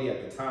ability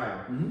at the time.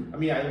 Mm-hmm. I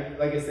mean,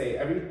 like I say,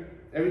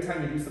 every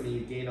time you do something,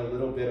 you gain a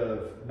little bit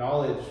of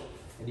knowledge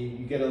and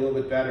you get a little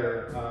bit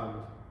better.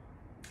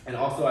 And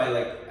also,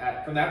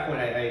 from that point,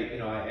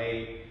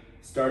 I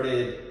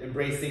started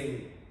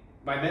embracing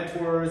my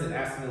mentors and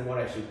asking them what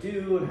I should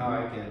do and how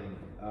I can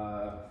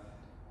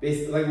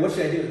basically, like, what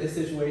should I do in this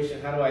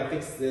situation? How do I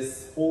fix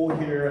this hole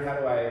here?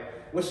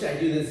 What should I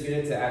do to this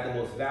unit to add the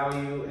most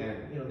value?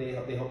 And they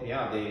helped me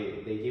out.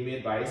 They gave me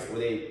advice, or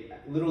they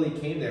literally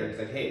came there and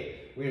said,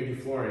 hey, we're gonna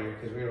do flooring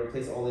because we're gonna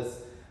replace all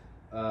this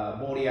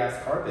moldy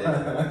ass carpet.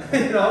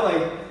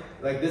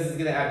 like this is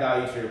gonna add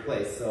value to your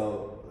place.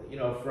 So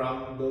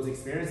from those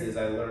experiences,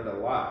 I learned a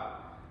lot.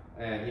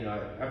 And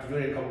after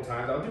doing it a couple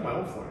times, I'll do my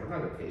own flooring. I'm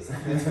not gonna pay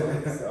something.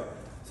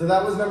 So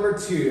that was number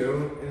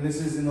 2, and this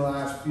is in the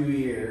last few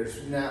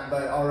years. Now,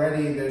 but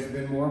already there's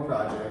been more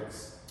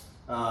projects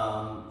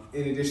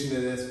in addition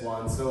to this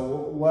one. So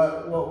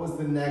what was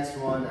the next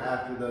one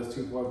after those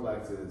 2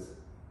 fourplexes?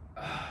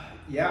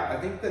 Yeah, I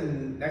think the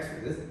next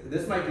one.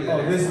 This might be the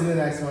next one. Oh, this is the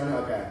next one.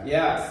 Okay.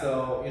 Yeah.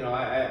 So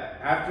I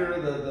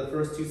after the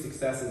first 2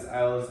 successes,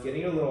 I was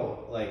getting a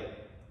little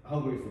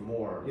hungry for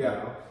more.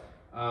 Yeah.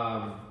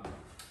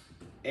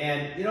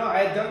 And I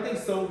had done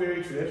things so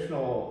very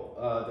traditional.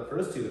 The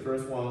first 2, the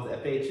first one was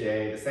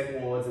FHA. The second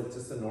one was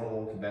just a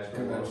normal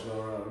conventional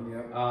loan.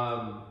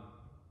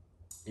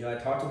 Yep. I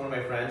talked to one of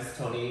my friends,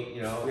 Tony.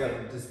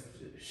 And just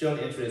showed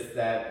interest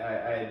that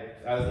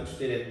I was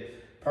interested in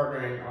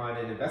partnering on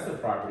an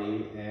investment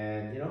property,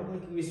 and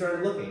we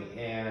started looking,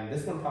 and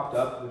this one popped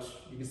up, which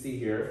you can see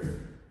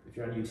here if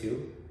you're on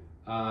YouTube.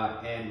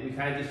 And we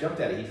kind of just jumped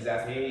at it. He just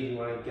asked me, hey, do you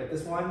want to get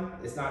this one?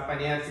 It's not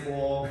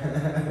financeable.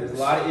 There's a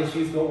lot of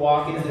issues. Go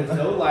walk in. There's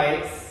no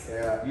lights.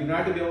 Yeah. You're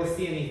not going to be able to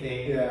see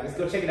anything. Yeah. Just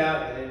go check it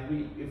out.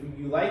 And if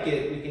you like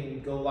it, we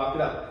can go lock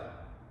it up.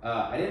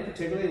 I didn't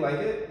particularly like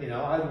it.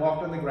 I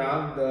walked on the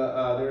ground.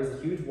 There was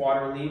a huge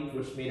water leak,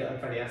 which made it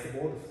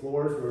unfinanceable. The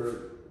floors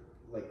were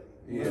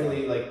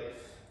literally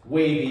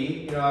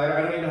wavy.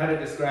 I don't even know how to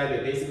describe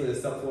it. Basically, the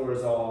subfloor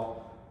is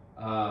all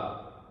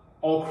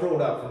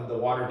curled up from the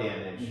water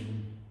damage. Mm-hmm.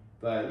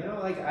 But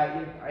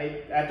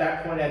I at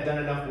that point I'd done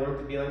enough work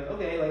to be like,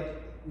 okay,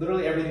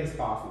 literally everything's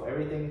possible.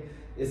 Everything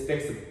is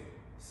fixable.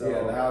 So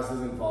yeah, the house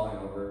isn't falling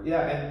over.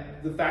 Yeah,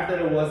 and the fact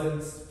that it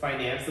wasn't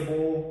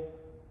financeable,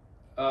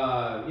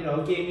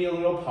 gave me a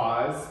little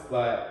pause.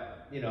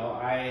 But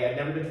I had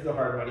never been through the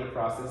hard money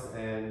process,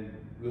 and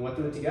we went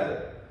through it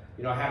together.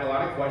 I had a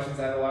lot of questions,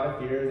 I had a lot of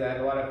fears,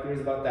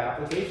 about the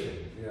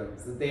application. Yeah.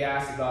 So they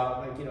asked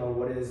about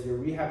what is your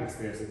rehab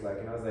experience look like,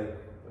 and I was like,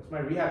 what's my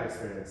rehab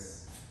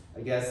experience?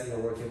 I guess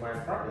working in my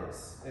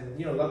apartments, and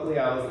luckily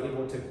I was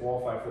able to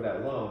qualify for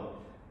that loan.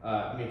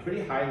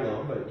 Pretty high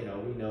loan, but we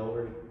know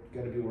we're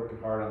going to be working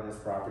hard on this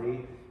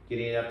property,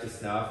 getting it up to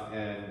snuff,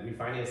 and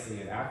refinancing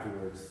it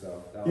afterwards.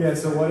 So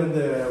So what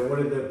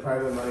did the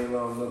private money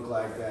loan look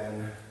like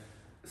then?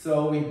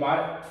 So we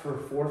bought it for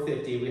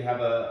 $450. We have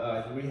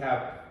a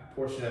rehab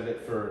portion of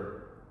it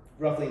for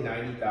roughly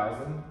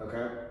 $90,000.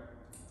 Okay.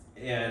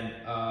 And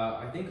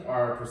I think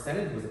our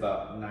percentage was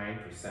about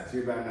 9%. So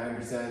you're about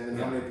 9%. And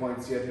how many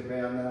points do you have to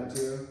pay on that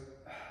too?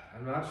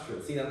 I'm not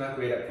sure. See, I'm not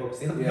great at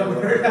focusing on the Yeah,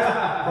 number.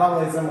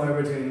 probably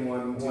somewhere between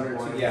one or two Two,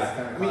 points. yeah. It's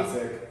kind of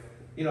classic.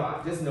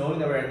 Just knowing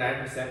that we're at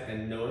 9%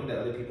 and knowing that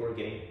other people are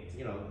getting,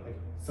 like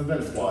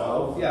Sometimes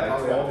 12. Yeah,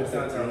 probably 12 up to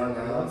sounds 15 around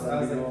now. that.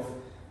 Some people.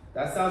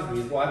 That sounds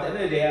reasonable. At the end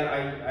of the day,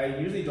 I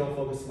usually don't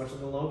focus too much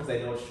on the loan because I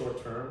know it's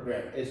short term.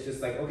 Right. It's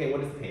just like, okay,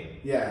 what is the payment?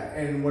 Yeah,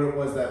 and what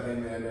was that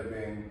payment end up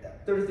being?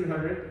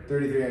 $3,300.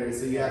 $3,300.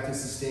 So you have to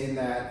sustain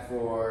that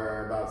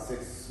for about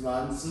 6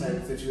 months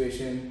type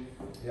situation.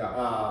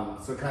 Yeah.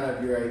 So kind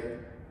of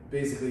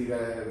basically you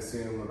gotta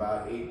assume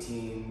about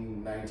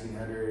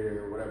 1,900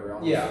 or whatever.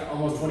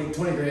 Almost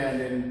 20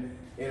 grand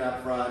in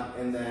upfront,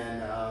 and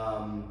then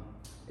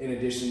in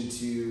addition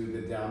to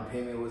the down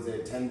payment, was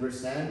it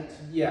 10%?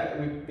 Yeah,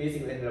 we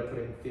basically ended up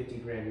putting 50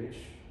 grand each.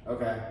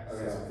 Okay,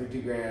 so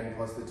 50 grand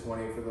plus the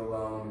 20 for the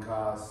loan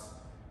costs.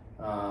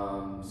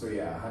 So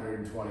yeah,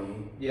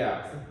 120.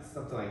 Yeah,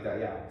 something like that.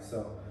 Yeah.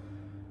 So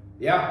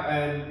yeah,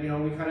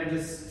 and we kind of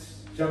just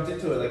jumped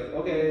into it. Like,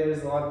 okay,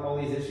 there's all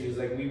these issues.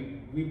 Like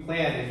we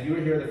planned, and you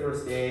were here the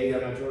first day.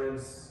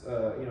 Jordan's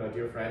a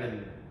dear friend,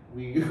 and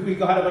we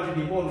got a bunch of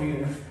people,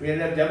 and we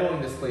ended up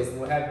demoing this place, and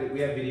we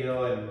had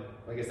video, and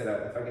like I said,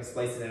 if I can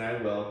splice it in,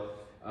 I will.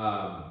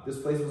 This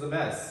place was a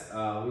mess.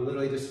 We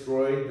literally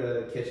destroyed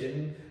the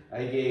kitchen.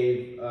 I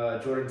gave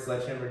Jordan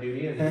sledgehammer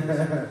duty, and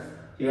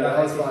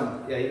that was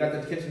fun. Yeah, he got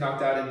the kitchen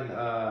knocked out in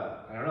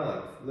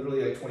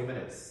literally 20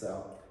 minutes.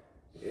 So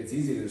it's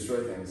easy to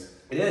destroy things.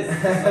 it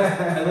is.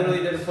 I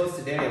literally did a post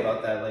today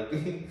about that.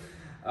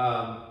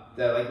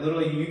 That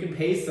literally you can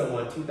pay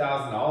someone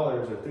 $2,000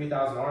 or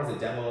 $3,000 to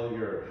demo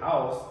your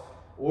house,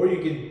 or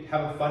you could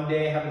have a fun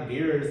day having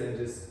beers and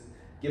just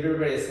give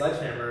everybody a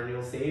sledgehammer, and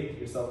you'll save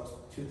yourself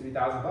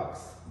 $2,000-3,000.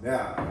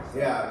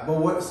 Yeah. But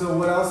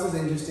what else is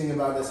interesting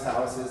about this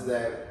house is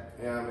that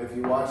if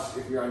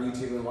you're on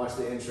YouTube and watch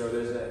the intro,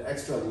 there's an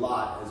extra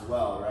lot as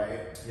well,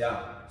 right?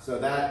 Yeah. So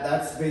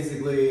that's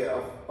basically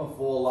a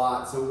full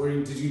lot. So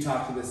did you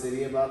talk to the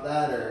city about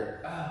that,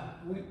 or?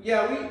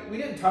 We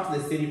didn't talk to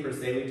the city per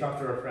se. We talked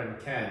to our friend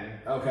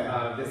Ken. Okay.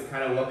 Just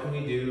kind of what can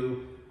we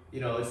do?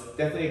 It's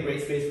definitely a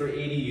great space for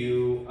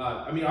ADU.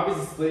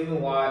 Obviously splitting the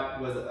lot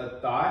was a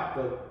thought,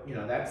 but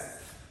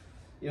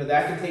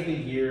that can take a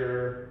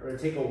year or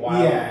take a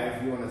while. Yeah,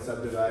 if you want to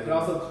subdivide. It could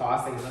also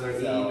cost another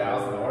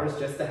 $80,000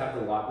 just to have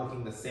the lot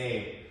looking the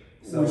same.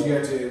 So, would you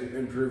have to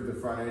improve the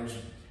frontage?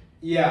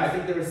 Yeah, I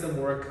think there was some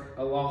work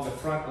along the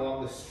front,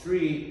 along the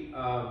street.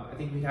 I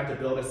think we'd have to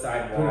build a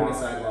sidewalk. Put in a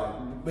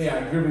sidewalk. But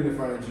yeah, improving the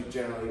frontage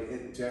generally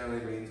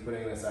means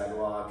putting in a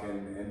sidewalk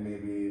and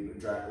maybe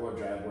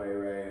driveway,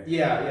 right?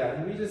 Yeah.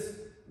 And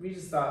we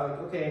just thought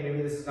okay,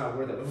 maybe this is not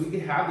worth it. But we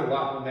could have the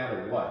lot no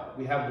matter what.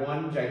 We have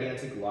one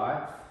gigantic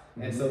lot.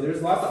 And so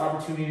there's lots of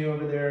opportunity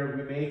over there.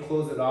 We may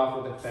close it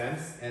off with a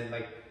fence and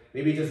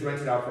maybe just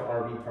rent it out for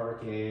RV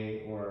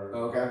parking or.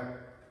 Okay.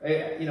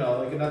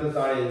 Another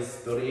thought is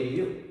build an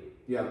ADU.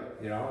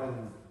 Yep.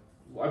 And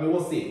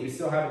we'll see. We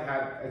still haven't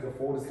had a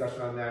full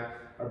discussion on that.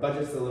 Our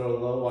budget's a little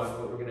low on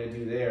what we're gonna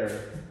do there.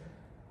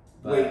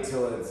 But wait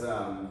till it's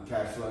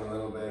cash flowing a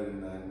little bit,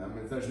 and then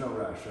there's no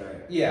rush,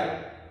 right?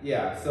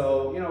 Yeah.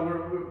 So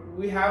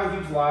we have a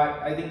huge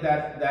lot. I think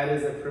that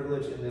is a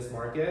privilege in this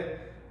market.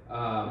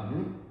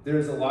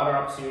 There's a lot of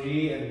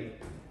opportunity, and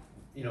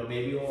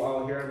maybe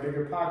I'll hear on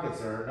Bigger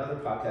Pockets or another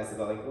podcast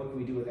about what can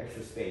we do with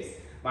extra space.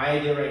 My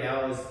idea right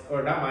now is,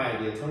 or not my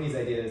idea, Tony's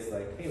idea is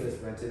hey, let's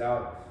rent it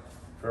out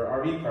for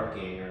RV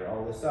parking or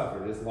all this stuff,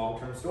 or just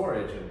long-term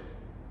storage. And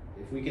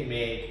if we can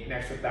make an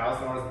extra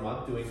 $1,000 a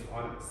month doing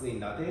honestly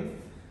nothing,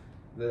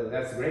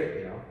 that's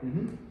great,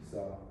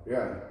 So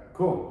yeah,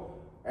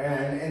 cool.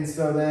 And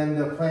so then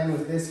the plan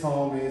with this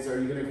home is, are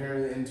you going to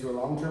turn it into a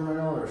long-term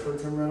rental or a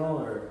short-term rental,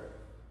 or?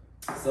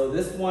 So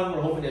this one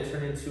we're hoping to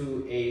turn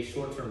into a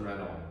short-term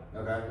rental.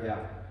 Okay. Yeah.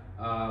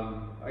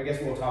 I guess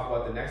we'll talk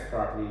about the next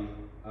property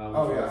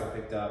which we also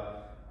picked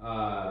up.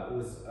 It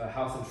was a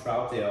house in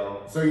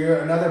Troutdale. So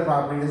you're another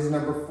property. This is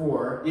number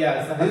 4.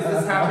 Yeah. So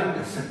this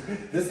happened.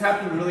 This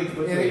happened really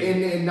quickly.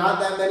 In not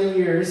that many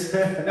years.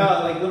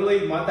 No,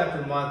 literally month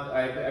after month.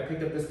 I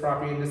picked up this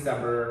property in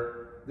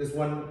December. This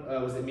one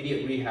was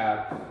immediate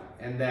rehab,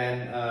 and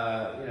then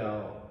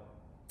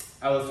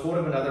I was told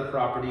of another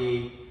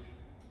property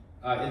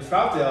in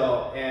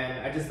Troutdale,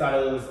 and I just thought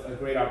it was a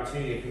great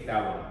opportunity to pick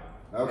that one up.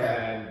 Okay.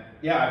 And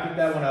yeah, I picked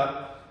that one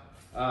up.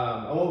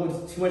 I won't go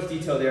into too much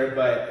detail there,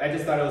 but I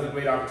just thought it was a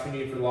great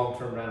opportunity for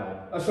long-term rental,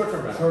 a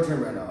short-term rental.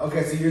 Short-term rental.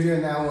 Okay, so you're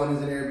doing that one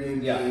as an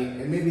Airbnb, Yeah.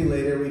 and maybe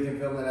later we can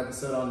film an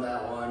episode on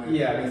that one. And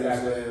Yeah, maybe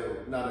exactly.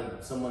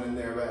 there's someone in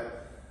there,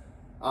 but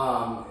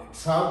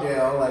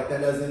Troutdale, like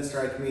that doesn't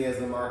strike me as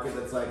the market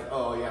that's like,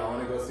 oh yeah, I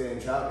want to go stay in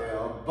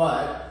Troutdale.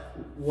 But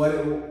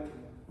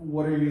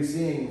what are you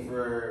seeing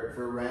for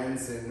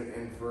rents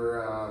and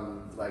for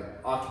like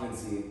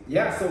occupancy?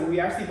 Yeah, so we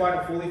actually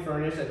bought it fully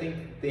furnished. I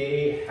think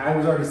they had It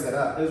was already set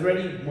up. It was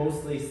already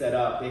mostly set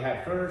up. They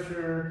had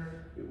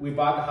furniture. We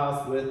bought the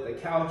house with the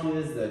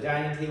couches, the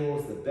dining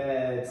tables, the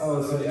beds.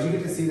 Oh, so did you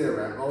get to see their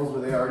rent rolls?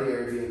 Were they already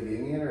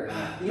Airbnb-ing it, or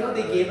not? You know,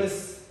 they gave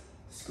us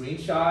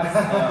screenshots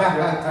of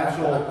their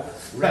potential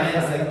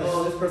rents. Like,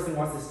 oh, this person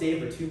wants to stay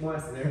for 2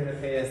 months and they're going to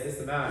pay us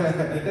this amount.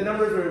 Like, the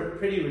numbers were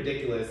pretty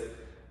ridiculous.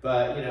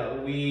 But, you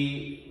know,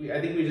 I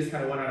think we just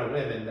kind of went on a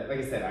whim. And like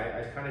I said,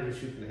 I kind of just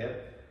shoot from the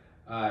hip.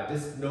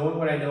 Just knowing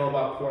what I know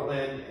about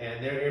Portland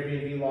and their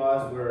Airbnb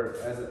laws, where,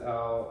 as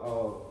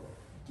I'll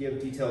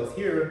give details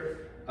here,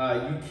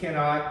 you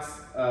cannot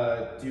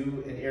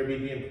do an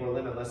Airbnb in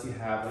Portland unless you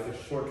have like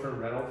a short-term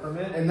rental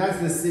permit. And that's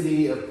the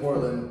city of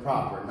Portland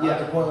proper, not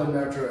the Portland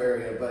metro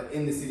area, but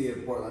in the city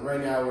of Portland.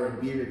 Right now we're in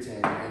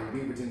Beaverton, and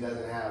Beaverton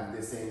doesn't have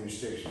the same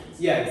restrictions.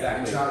 Yeah,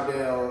 exactly. And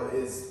Troutdale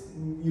is,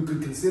 you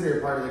could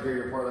consider part of the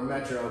greater Portland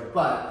metro,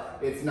 but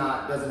it's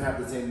not, doesn't have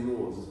the same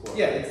rules as Portland.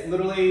 Yeah, it's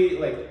literally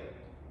like,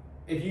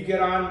 if you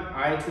get on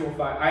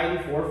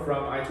I-84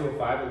 from I-205,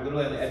 like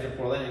literally on the edge of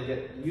Portland,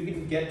 and you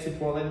can get to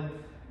Portland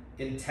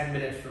in 10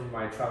 minutes from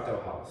my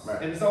Troutdale house.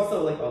 Right. And it's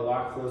also like a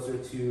lot closer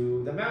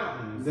to the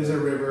mountains. There's a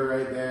river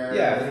right there.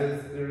 Yeah,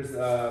 there's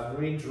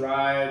Marine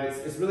Drive.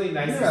 It's really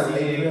nice Is to there a see.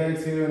 lake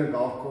there too, and a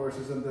golf course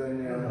or something?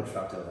 I Yeah. don't know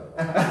Troutdale that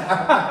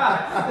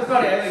well. It's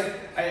funny.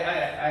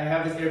 I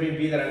have this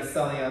Airbnb that I'm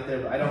selling out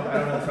there, but I don't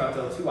know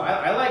Troutdale too well.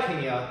 I like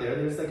hanging out there.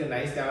 There's like a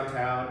nice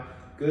downtown,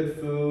 good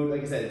food.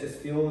 Like I said, it just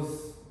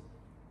feels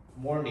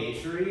more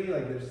naturey.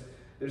 Like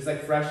there's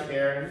like fresh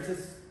air, and it's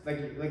just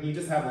like you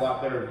just have a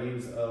lot better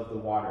views of the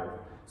water.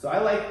 So I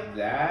like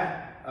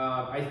that.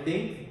 I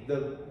think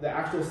the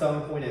actual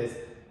selling point is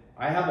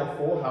I have a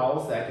full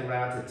house that can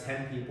rent out to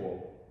 10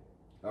 people.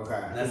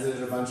 Okay.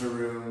 There's a bunch of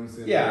rooms.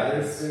 Yeah,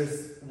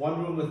 there's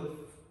one room with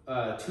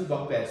 2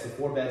 bunk beds, so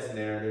 4 beds in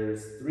there.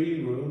 There's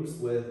 3 rooms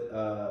with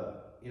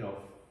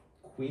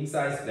queen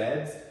size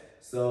beds.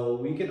 So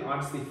we can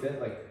honestly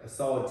fit like a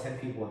solid 10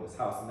 people in this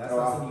house, and that's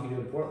not something you can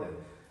do in Portland.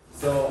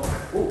 So,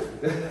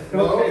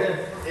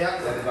 okay. Yeah.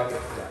 The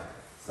bucket. Yeah.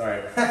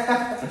 Sorry.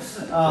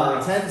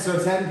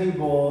 10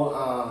 people.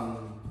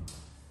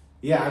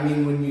 Yeah, I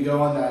mean, when you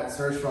go on that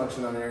search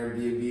function on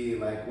Airbnb,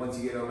 like once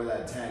you get over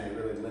that 10, it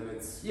really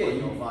limits what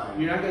you'll find.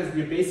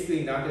 You're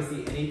basically not gonna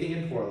see anything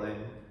in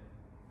Portland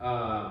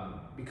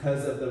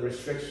because of the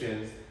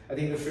restrictions. I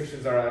think the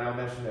restrictions are, and I'll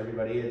mention to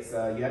everybody, it's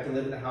you have to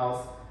live in the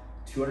house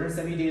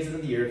 270 days of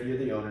the year if you're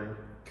the owner.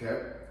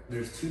 Okay.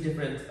 There's 2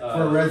 different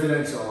for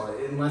residential,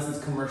 unless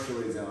it's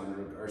commercially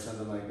zoned or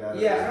something like that.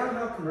 Yeah, I don't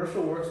know how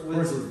commercial works with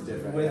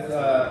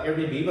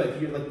Airbnb, but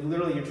if you're like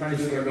literally you're trying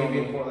to do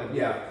Airbnb in Portland.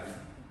 Yeah.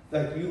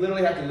 Like you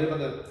literally have to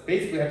live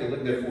basically have to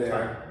live there full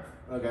time.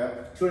 Okay.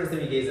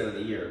 270 days out of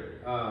the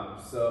year.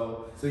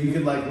 So you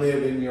could like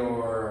live in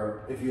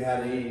if you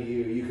had an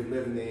ADU, you could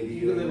live in the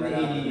ADU. You could live in the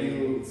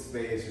ADU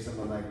space or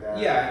something like that.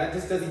 Yeah, that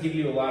just doesn't give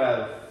you a lot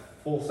of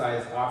full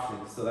size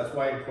options. So that's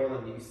why in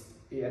Portland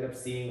you end up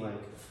seeing like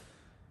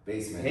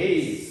basement.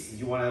 Hey,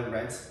 you want to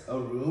rent a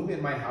room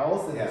in my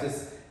house and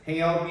just hang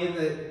out with me in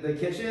the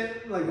kitchen,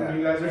 like when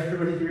you guys are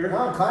everybody here?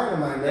 No, a client of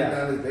mine rented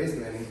out his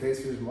basement. He pays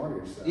for his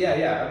mortgage. So.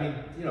 Yeah. I mean,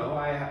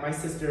 my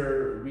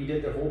sister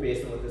redid their whole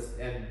basement with this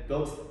and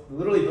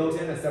literally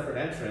built in a separate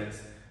entrance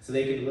so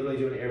they could literally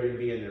do an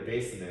Airbnb in their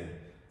basement.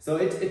 So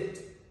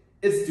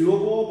it's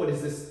doable, but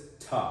it's just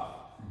tough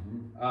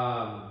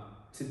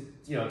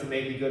to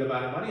make a good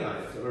amount of money on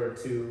it or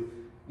to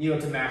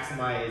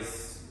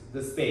maximize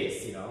the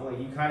space. Like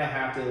you kind of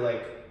have to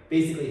like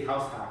basically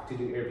house hack to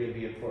do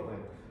Airbnb in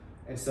Portland.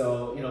 And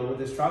so, with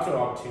this Troutdale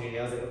opportunity,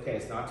 I was like, okay,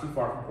 it's not too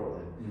far from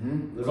Portland.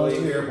 Mm-hmm. Close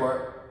to the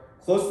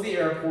airport. Close to the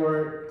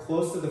airport,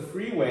 close to the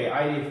freeway,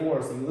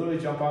 I-84. So you literally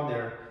jump on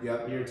there.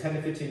 Yep. You're 10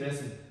 to 15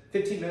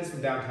 minutes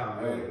from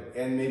downtown. Right.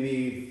 And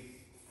maybe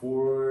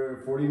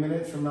 40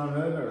 minutes from Mount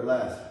Hood or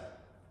less?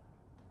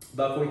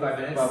 About 45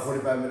 minutes. About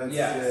 45 minutes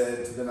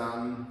to the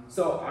mountain.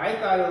 So I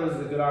thought it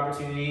was a good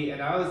opportunity.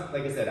 And I was,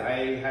 like I said,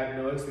 I had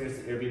no experience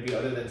at Airbnb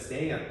other than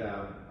staying at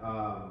them.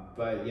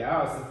 But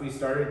yeah, since we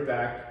started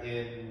back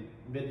in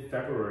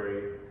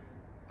mid-February,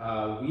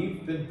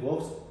 we've been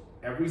booked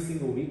every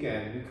single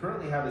weekend. We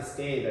currently have a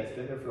stay that's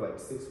been there for like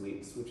 6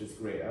 weeks, which is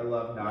great. I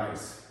love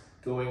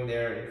going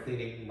there and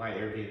cleaning my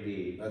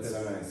Airbnb. That's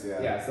so nice,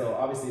 yeah. Yeah, so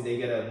obviously they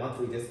get a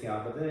monthly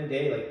discount, but at the end of the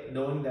day, like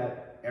knowing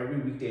that every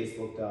weekday is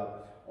booked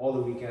up, all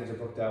the weekends are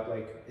booked up,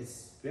 like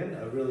it's been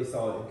a really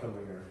solid income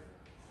bringer.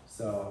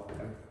 So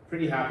I'm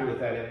pretty happy with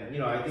that.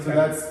 And I think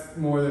that's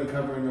more than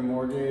covering the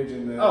mortgage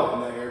and the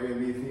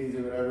Airbnb fees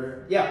or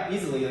whatever. Yeah,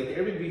 easily. Like the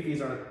Airbnb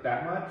fees aren't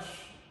that much.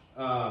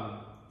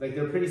 Like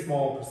they're a pretty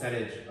small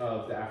percentage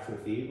of the actual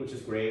fee, which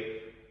is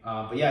great.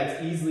 But yeah,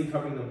 it's easily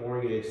covering the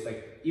mortgage.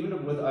 Like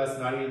even with us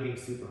not even being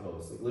super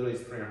hosts, like literally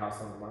just putting our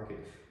house on the market,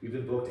 we've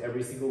been booked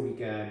every single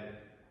weekend.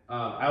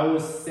 I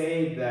always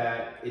say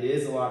that it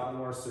is a lot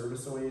more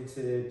service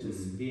oriented,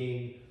 just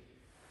being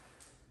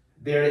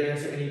there to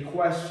answer any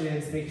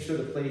questions, making sure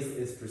the place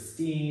is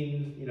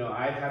pristine.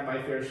 I've had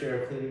my fair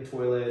share of cleaning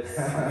toilets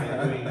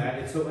and doing that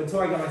until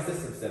I got my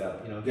system set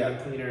up. Getting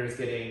cleaners,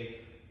 getting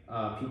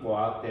people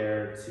out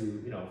there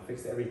to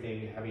fix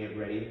everything, having it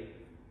ready.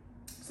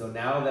 So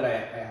now that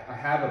I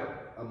have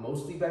a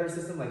mostly better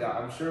system, like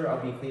I'm sure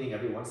I'll be cleaning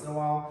every once in a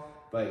while,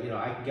 but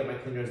I can get my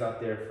cleaners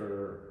out there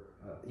for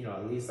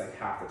at least like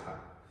half the time.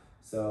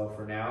 So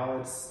for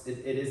now, it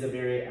is a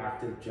very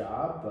active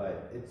job,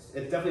 but it's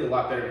definitely a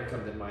lot better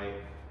income than my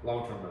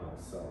long-term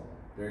rentals. So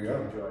there you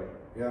go. Enjoy.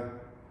 Yeah.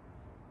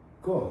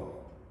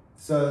 Cool.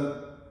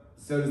 So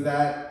does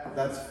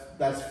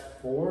that's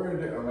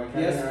 4?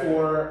 Yes,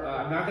 4.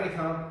 I'm not going to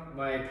count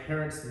my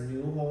parents'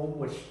 new home,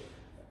 which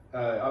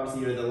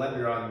obviously you're the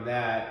lender on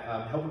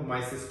that. Helping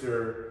my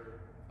sister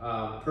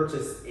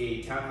purchase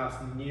a townhouse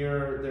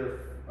near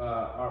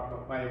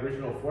my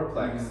original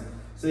fourplex.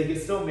 So they can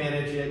still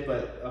manage it,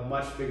 but a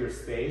much bigger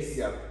space.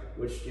 Yep.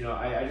 Which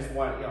I just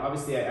want.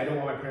 Obviously, I don't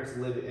want my parents to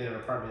live in an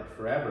apartment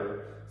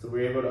forever. So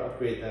we were able to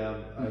upgrade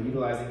them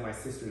utilizing my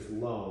sister's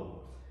loan.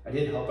 I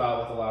did help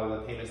out with a lot of the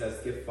payments as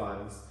gift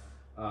funds.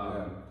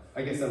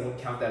 I guess I won't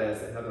count that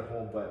as another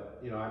home,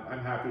 but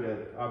I'm happy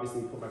to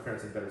obviously put my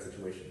parents in a better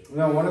situation.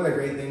 One of the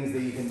great things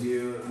that you can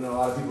do, and a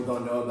lot of people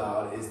don't know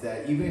about, is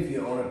that even if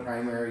you own a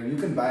primary, you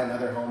can buy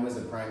another home as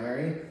a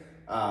primary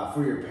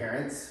for your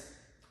parents.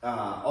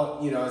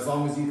 As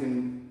long as you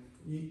can,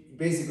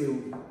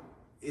 basically,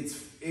 it's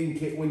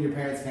when your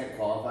parents can't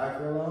qualify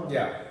for a loan.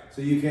 Yeah.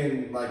 So you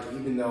can,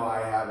 even though I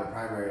have a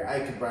primary, I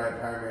could buy a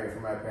primary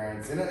for my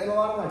parents, and a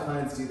lot of my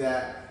clients do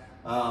that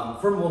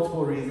for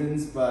multiple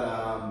reasons.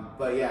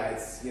 But yeah,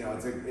 it's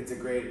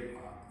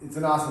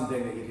an awesome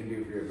thing that you can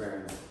do for your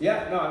parents.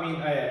 Yeah. No, I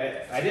mean,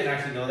 I didn't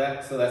actually know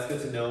that, so that's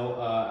good to know.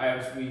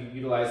 We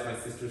utilized my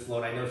sister's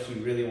loan. I know she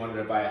really wanted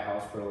to buy a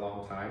house for a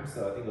long time,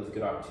 so I think it was a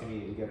good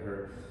opportunity to get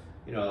her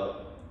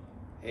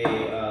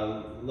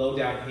a low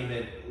down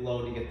payment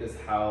loan to get this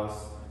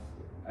house.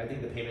 I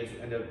think the payments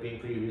end up being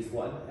pretty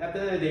reasonable. And at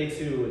the end of the day,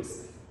 too,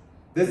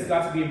 this has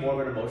got to be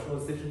more of an emotional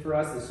decision for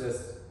us. It's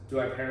just, do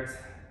our parents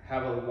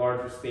have a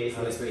larger space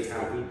where they be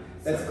happy,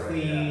 that's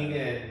clean,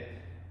 and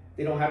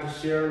they don't have to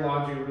share a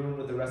laundry room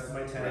with the rest of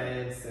my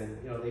tenants, and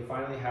they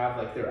finally have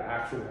their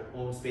actual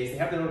own space. They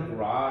have their own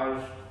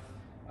garage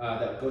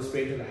that goes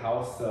straight to the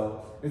house,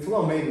 so it's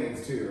low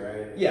maintenance too,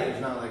 right? Yeah,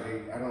 it's not like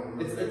I don't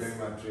remember very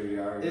much of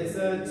yard. It's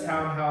a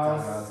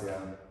townhouse.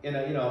 In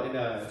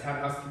a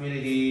townhouse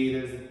community.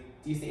 There's a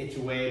decent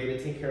HOA, but they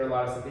take care of a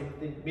lot of stuff.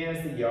 They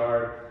manage the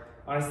yard.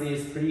 Honestly,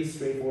 it's pretty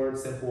straightforward,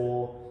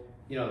 simple.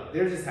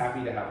 They're just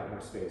happy to have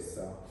more space.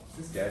 So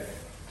this is dead.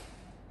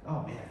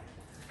 Oh man.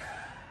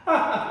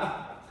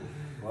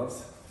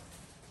 Whoops.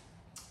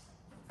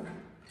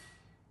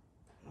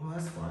 Well,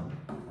 that's fun.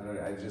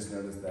 I just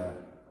noticed that.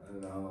 I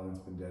don't know how long it's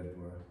been dead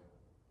for.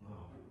 Oh.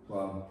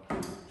 Well,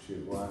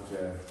 shoot, we'll have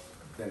to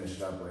finish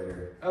it up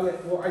later. Okay,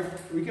 well,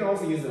 we can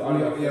also use the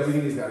audio. Yeah, we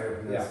can use the audio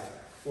from this. Yeah,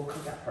 we'll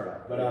cut that part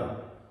out. But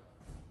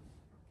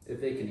if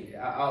they can,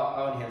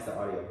 I'll enhance the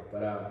audio.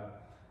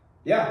 But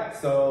yeah.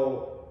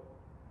 So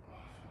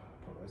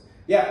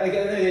yeah,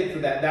 for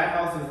that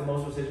house is the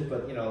most decision.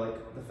 But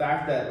the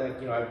fact that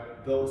I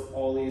built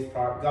all these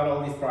got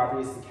all these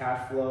properties to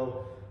cash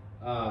flow.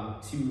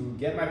 To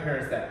get my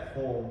parents that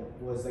home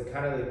was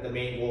kind of the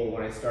main goal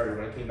when I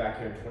came back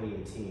here in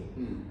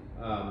 2018.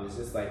 It's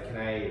just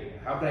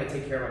how can I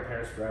take care of my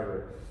parents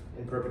forever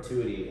in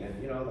perpetuity?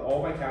 And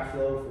all my cash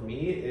flow for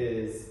me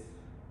is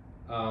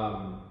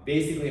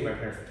basically my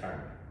parents'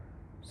 retirement.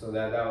 So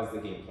that was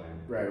the game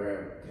plan. Right.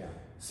 Yeah.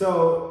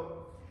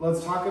 So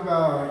let's talk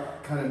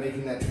about kind of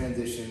making that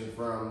transition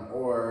from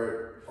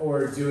or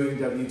doing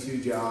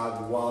W-2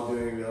 job while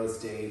doing real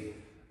estate.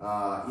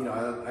 I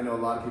know a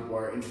lot of people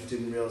are interested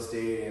in real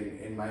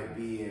estate and might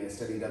be in a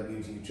steady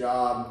W-2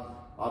 job.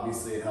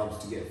 Obviously, it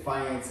helps to get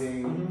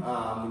financing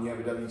when you have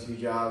a W-2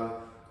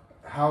 job.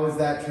 How is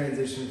that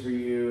transition for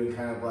you? And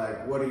kind of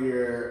what are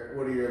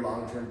your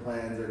long-term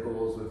plans or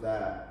goals with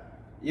that?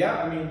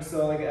 Yeah, I mean,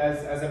 so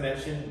as I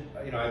mentioned,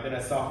 I've been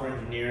a software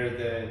engineer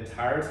the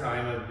entire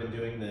time I've been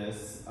doing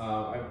this.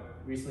 I've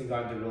recently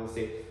gotten into real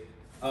estate.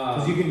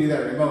 Because you can do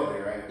that remotely,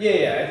 right?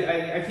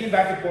 Yeah. I came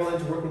back to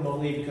Portland to work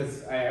remotely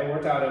because I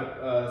worked out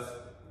of,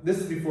 this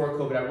is before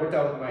COVID, I worked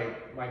out with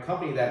my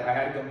company that I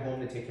had to come home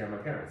to take care of my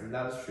parents, and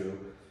that was true.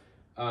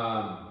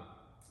 But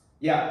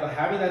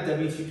having that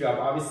W-2 job,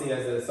 obviously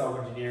as a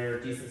software engineer,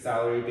 decent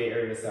salary, Bay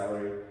Area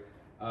salary,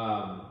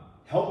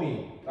 helped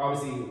me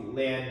obviously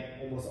land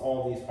almost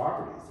all of these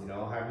properties,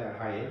 having that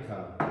high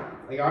income.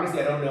 like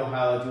honestly, I don't know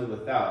how to do it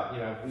without.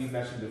 We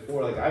mentioned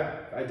before, like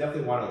I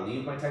definitely want to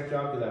leave my tech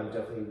job because I'm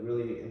definitely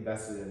really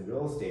invested in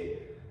real estate.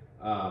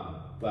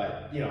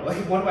 But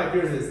like one of my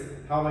fears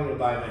is how am I going to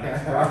buy my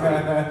next property?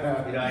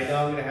 I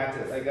know I'm going to have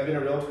to. Like I've been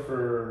a realtor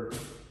for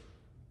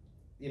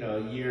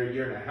a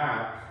year and a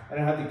half, and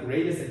I have the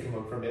greatest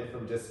income from it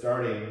from just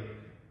starting.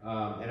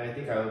 And I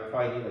think I would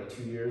probably need like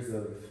 2 years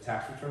of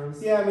tax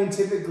returns. Yeah, I mean,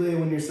 typically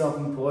when you're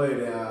self-employed,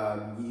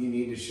 you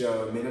need to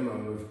show a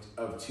minimum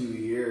of 2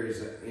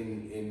 years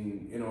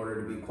in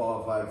order to be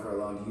qualified for a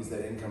loan to use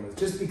that income. It's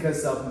just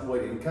because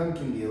self-employed income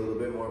can be a little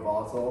bit more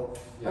volatile.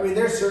 Yeah. I mean,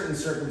 there's certain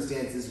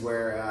circumstances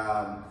where,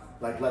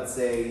 like let's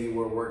say you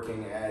were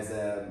working as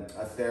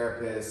a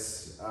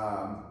therapist,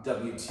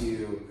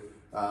 W-2,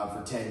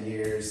 for 10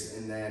 years,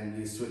 and then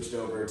you switched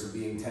over to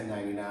being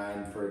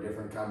 1099 for a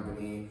different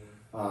company.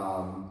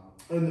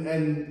 And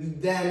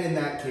then in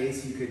that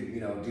case you could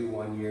do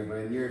 1 year, but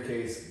in your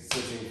case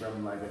switching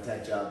from like a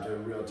tech job to a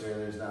realtor,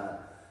 there's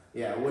not,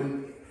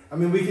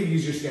 we could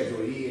use your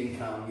Schedule E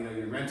income,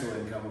 your rental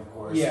income of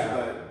course,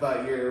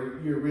 but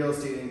your real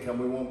estate income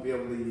we won't be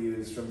able to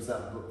use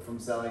from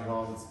selling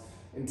homes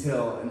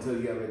until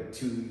you have a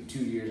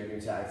two years on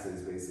your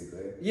taxes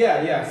basically.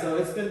 So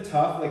it's been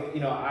tough. Like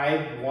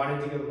I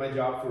wanted to give up my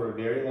job for a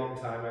very long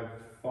time. I've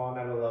fallen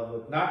out of love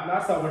with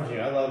not software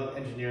engineering. I love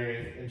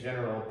engineering in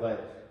general,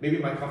 but maybe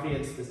my company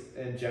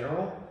in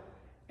general.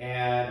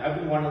 And I've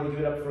been wanting to give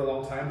it up for a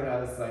long time, but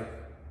I was like,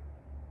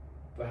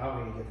 but how am I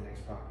gonna get the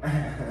next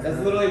property? That's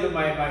literally been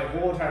my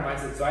whole entire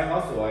mindset. So I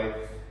hustle. I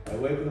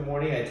wake up in the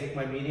morning, I take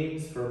my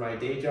meetings for my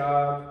day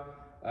job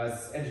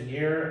as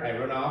engineer, I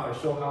run off,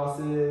 I show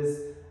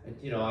houses,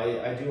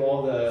 I do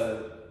all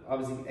the,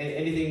 obviously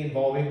anything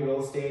involving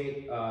real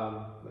estate,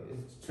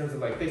 in terms of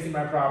like fixing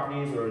my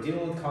properties or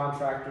dealing with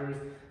contractors.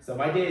 So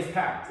my day is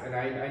packed, and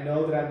I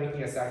know that I'm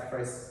making a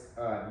sacrifice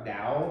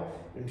now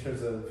in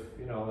terms of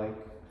like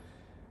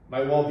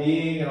my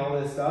well-being and all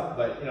this stuff.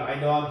 But I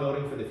know I'm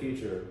building for the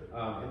future.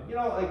 And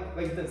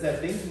like I said,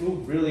 things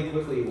move really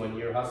quickly when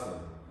you're hustling.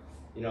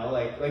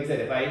 Like I said,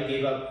 if I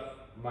gave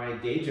up my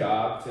day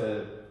job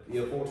to be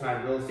a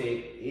full-time real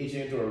estate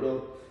agent or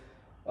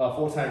a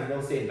full-time real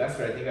estate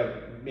investor, I think I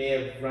may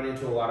have run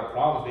into a lot of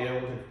problems. May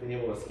have been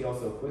able to scale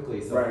so quickly.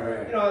 So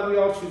right. We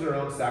all choose our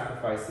own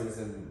sacrifices,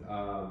 and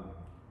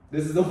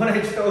this is the one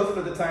I chose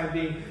for the time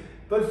being.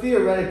 But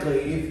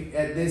theoretically, if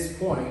at this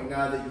point,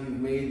 now that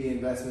you've made the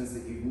investments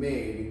that you've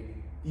made,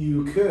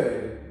 you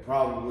could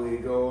probably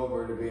go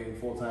over to being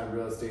full-time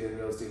real estate and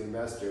real estate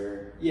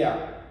investor.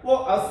 Yeah.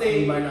 Well, I'll say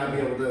you might not be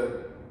able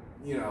to,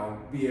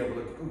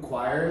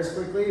 acquire as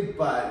quickly,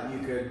 but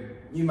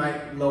you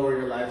might lower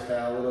your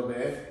lifestyle a little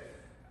bit.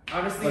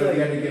 Honestly, but if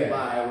you had to get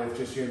by with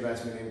just your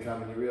investment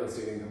income and your real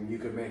estate income, you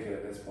could make it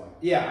at this point.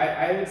 Yeah,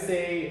 I would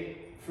say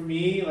for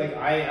me, like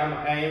I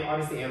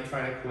honestly am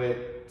trying to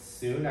quit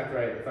soon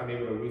if I'm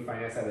able to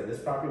refinance out of this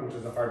property, which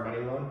is a hard money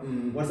loan.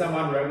 Mm-hmm. Once I'm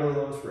on regular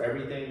loans for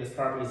everything, this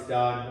property's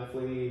done.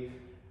 Hopefully,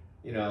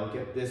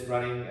 get this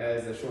running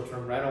as a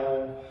short-term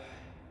rental.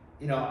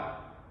 I'm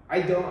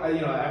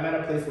at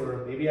a place where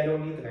maybe I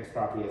don't need the next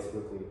property as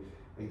quickly.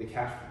 Like the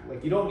cash,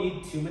 like you don't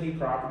need too many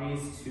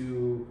properties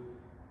to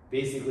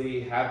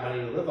basically have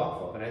money to live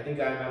off of. And I think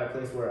I'm at a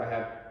place where I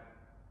have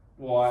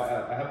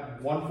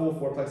one full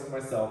fourplex to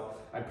myself.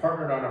 I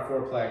partnered on a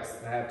fourplex,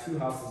 and I have 2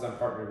 houses I'm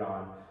partnered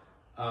on.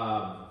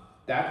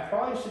 That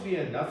probably should be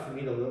enough for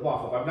me to live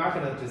off of. I'm not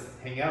gonna just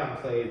hang out and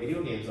play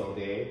video games all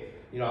day.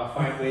 I'll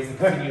find ways to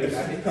continue to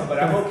have income,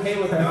 but I'm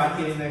okay with not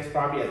getting the next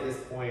property at this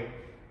point.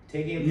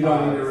 Taking a you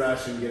don't need to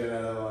rush and get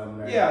another one.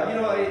 Right? Yeah,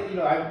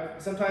 I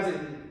sometimes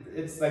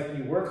it's like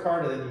you work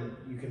hard and then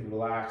you can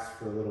relax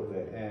for a little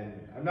bit. And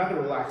I'm not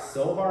gonna relax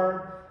so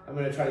hard. I'm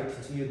gonna try to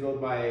continue to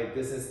build my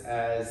business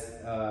as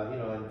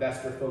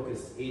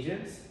investor-focused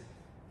agent.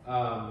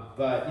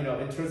 But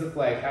in terms of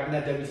like having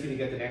that W-2 to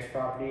get the next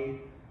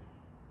property,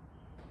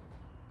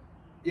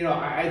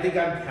 I think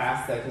I'm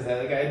past that because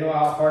I know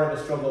how hard of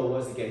a struggle it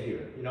was to get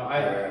here.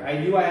 I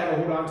knew I had to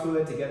hold on to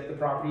it to get the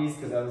properties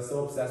because I was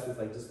so obsessed with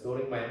like just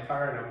building my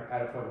empire, and I'm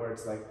at a point where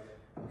it's like,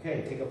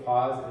 okay, take a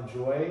pause,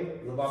 enjoy,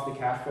 live off the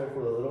cash flow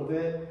for a little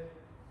bit,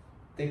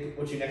 think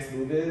what your next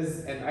move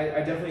is. And I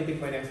definitely think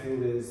my next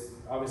move is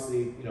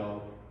obviously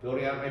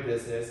building out my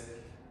business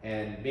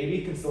and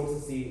maybe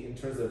consultancy in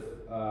terms of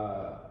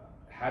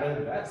how to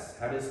invest,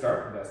 how to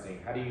start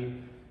investing, how do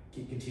you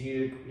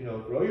continue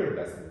to grow your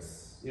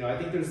investments. I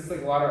think there's just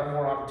like a lot of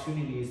more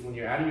opportunities when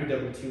you're out of your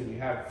W-2 and you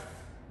have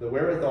the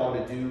wherewithal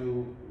to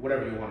do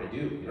whatever you want to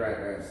do.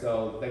 Right.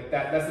 So like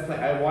that's the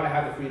plan. I want to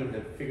have the freedom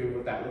to figure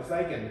what that looks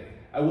like, and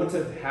I wouldn't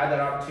have had that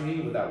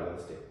opportunity without real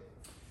estate.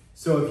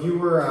 So if you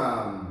were,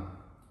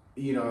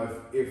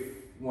 if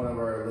one of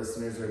our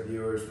listeners or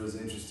viewers was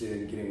interested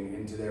in getting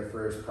into their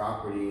first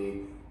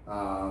property,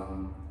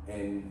 and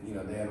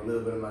they had a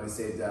little bit of money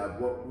saved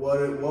up, what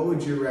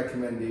would your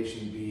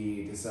recommendation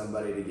be to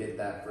somebody to get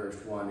that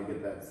first one, to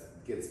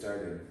get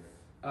started?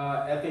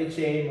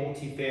 FHA,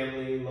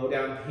 multifamily, low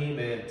down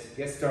payment,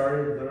 get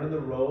started, learn the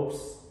ropes,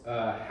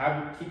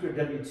 keep your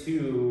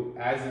W-2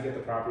 as you get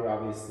the property,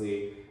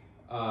 obviously.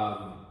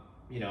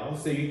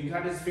 So you can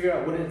kind of just figure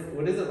out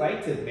what is it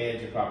like to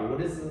manage a property?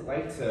 What is it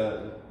like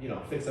to,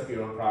 fix up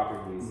your own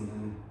properties?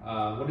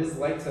 What is it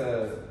like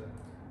to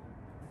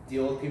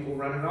deal with people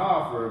running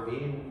off or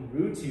being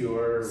rude to you,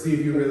 or see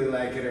if you really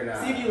like it or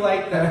not. See if you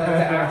like the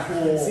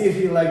actual see if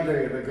you like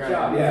the grind.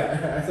 Job.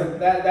 Yeah. So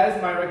that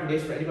is my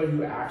recommendation for anybody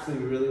who actually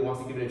really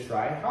wants to give it a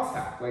try. House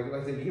hack. Like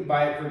I said, you can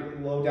buy it for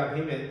low down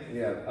payment.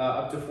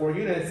 Up to 4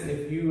 units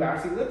if you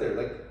actually live there.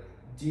 Like,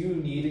 do you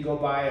need to go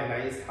buy a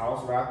nice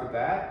house right off the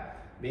bat?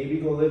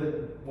 Maybe go live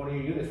in one of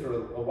your units for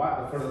a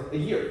while, for a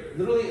year,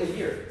 literally a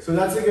year. So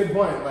that's a good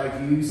point. Like,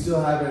 you still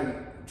haven't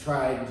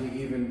tried to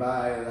even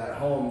buy that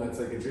home that's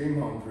like a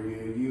dream home for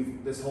you.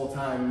 This whole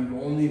time you've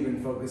only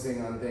been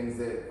focusing on things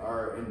that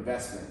are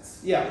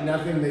investments. Yeah.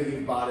 Nothing that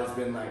you've bought has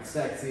been like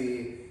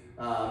sexy.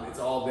 It's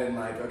all been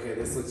like, okay,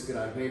 this looks good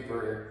on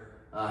paper.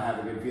 I have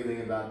a good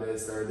feeling about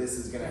this, or this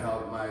is going to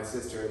help my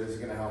sister, this is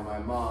going to help my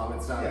mom.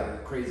 It's not a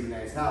crazy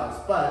nice house,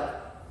 but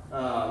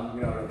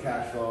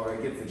cash flow, or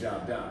it gets the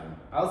job done.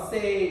 I'll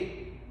say,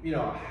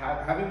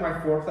 having my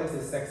fourplex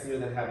is sexier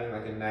than having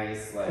like a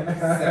nice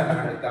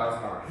 $700,000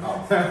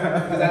 house.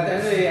 Because at the end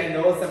of the day, I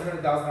know a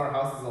 $700,000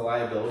 house is a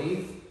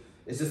liability.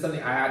 It's just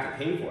something I had to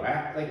pay for.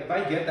 If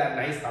I get that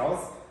nice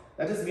house,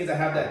 that just means I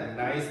have that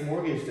nice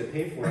mortgage to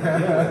pay for.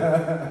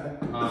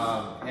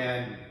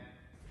 And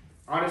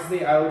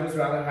honestly, I would just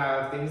rather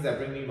have things that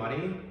bring me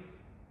money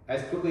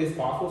as quickly as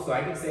possible, so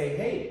I can say,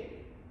 hey,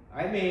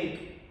 I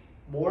make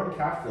more in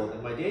cash flow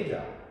than my day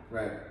job.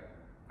 Right.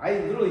 I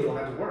literally don't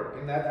have to work,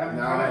 and that I'm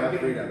now I have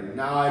freedom.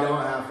 Now I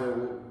don't have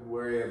to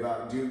worry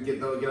about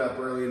get up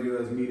early and do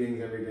those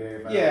meetings every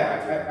day.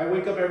 I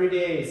wake up every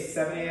day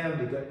 7 a.m.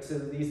 to get to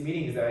these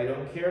meetings that I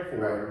don't care for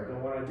or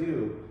don't want to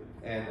do.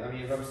 And I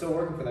mean, if I'm still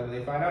working for them and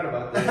they find out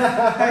about this,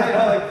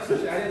 I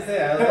didn't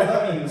say I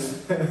love you,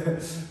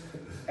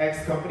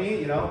 X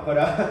company, but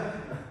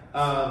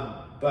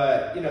I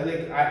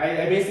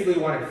basically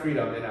wanted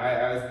freedom, and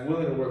I was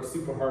willing to work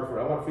super hard for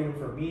it. I want freedom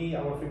for me.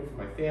 I want freedom for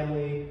my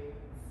family.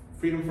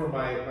 Freedom for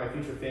my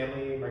future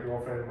family, my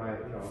girlfriend,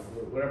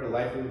 whatever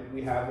life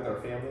we have with our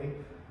family.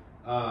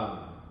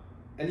 I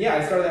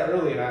started that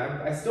early, and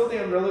I still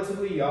think I'm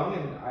relatively young,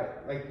 and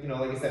like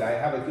I said, I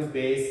have a good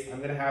base.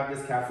 I'm gonna have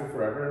this cash flow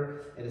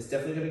forever, and it's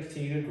definitely gonna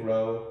continue to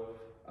grow.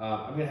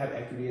 I'm gonna have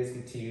equity that's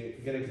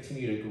gonna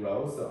continue to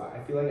grow, so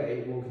I feel like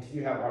I will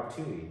continue to have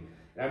opportunity.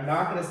 And I'm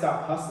not gonna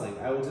stop hustling.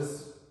 I will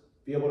just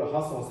be able to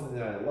hustle on something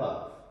that I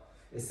love,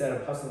 instead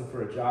of hustling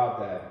for a job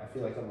that I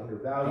feel like I'm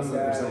undervalued.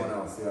 Hustling for someone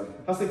else,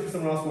 Hustling for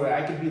someone else where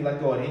I could be let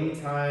go at any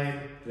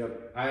time.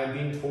 Yep. I am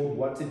being told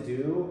what to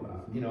do.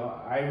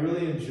 I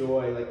really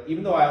enjoy,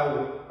 even though I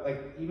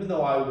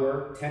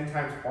work 10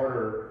 times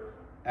harder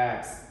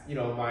at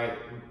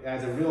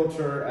as a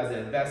realtor, as an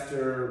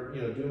investor,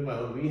 doing my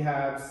own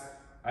rehabs,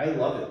 I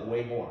love it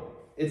way more.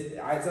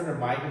 It's under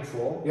my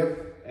control. Yep.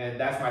 And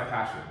that's my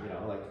passion.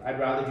 I'd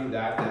rather do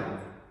that than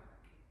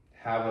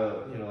have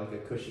a a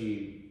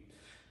cushy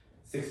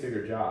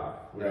 6-figure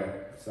job. Right.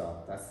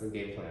 So that's the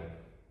game plan.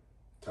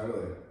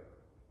 Totally.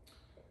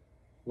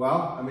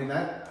 Well, I mean,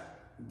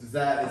 is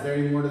there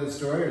any more to the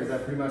story, or does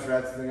that pretty much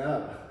wrap something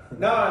up?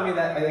 No, I mean,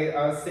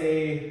 I would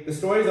say the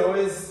story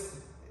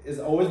is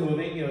always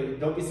moving.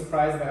 Don't be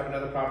surprised if I have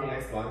another property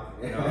next month.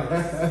 It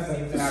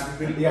seems to happen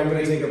pretty quickly. Yeah, I'm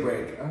gonna take a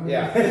break.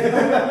 Yeah.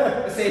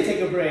 I say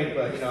take a break,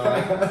 but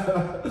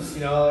I'm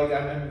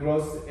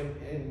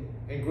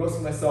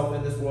engrossing myself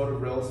in this world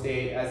of real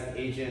estate as an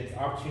agent.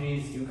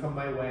 Opportunities do come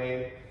my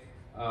way,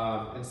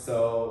 and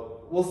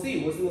so we'll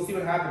see. We'll see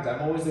what happens.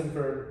 I'm always looking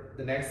for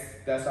the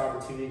next best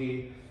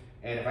opportunity,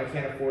 and if I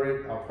can't afford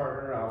it, I'll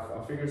partner.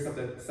 I'll figure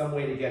some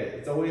way to get it.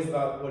 It's always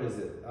about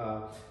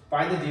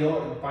find the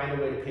deal and find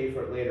a way to pay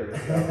for it later.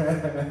 So,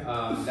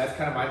 that's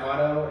kind of my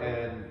motto,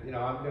 and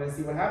I'm gonna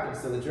see what happens.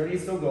 So the journey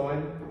is still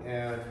going,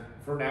 and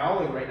for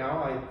now, right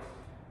now, I'm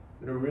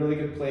in a really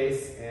good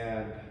place,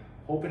 and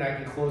hoping I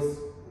can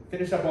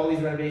finish up all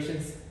these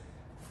renovations.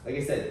 Like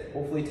I said,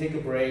 hopefully take a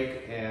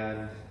break,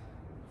 and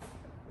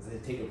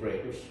which I'm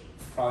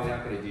probably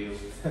not going to do.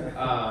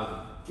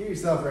 Get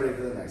yourself ready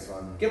for the next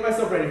one. Get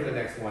myself ready for the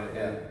next one,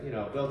 and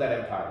build that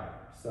empire.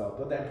 So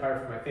build that empire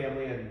for my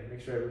family, and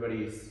make sure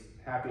everybody's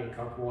happy and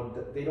comfortable, and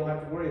they don't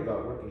have to worry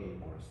about working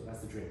anymore. So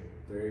that's the dream.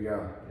 There you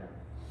go. Yeah.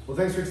 Well,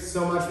 thanks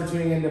so much for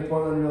tuning in to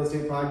Portland Real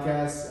Estate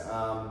Podcast.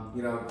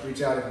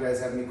 Reach out if you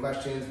guys have any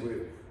questions,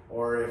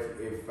 or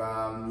if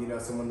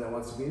someone that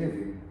wants to be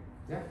interviewed.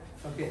 Yeah.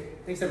 Okay.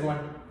 Thanks,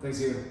 everyone. Thanks,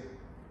 you.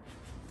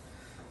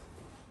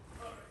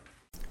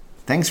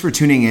 Thanks for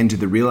tuning in to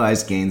the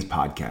Realized Gains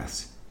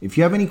podcast. If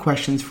you have any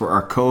questions for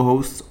our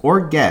co-hosts or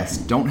guests,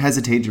 don't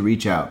hesitate to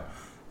reach out.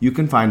 You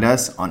can find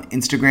us on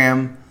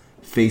Instagram,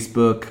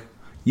 Facebook,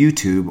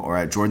 YouTube, or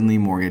at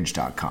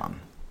jordanleemortgage.com.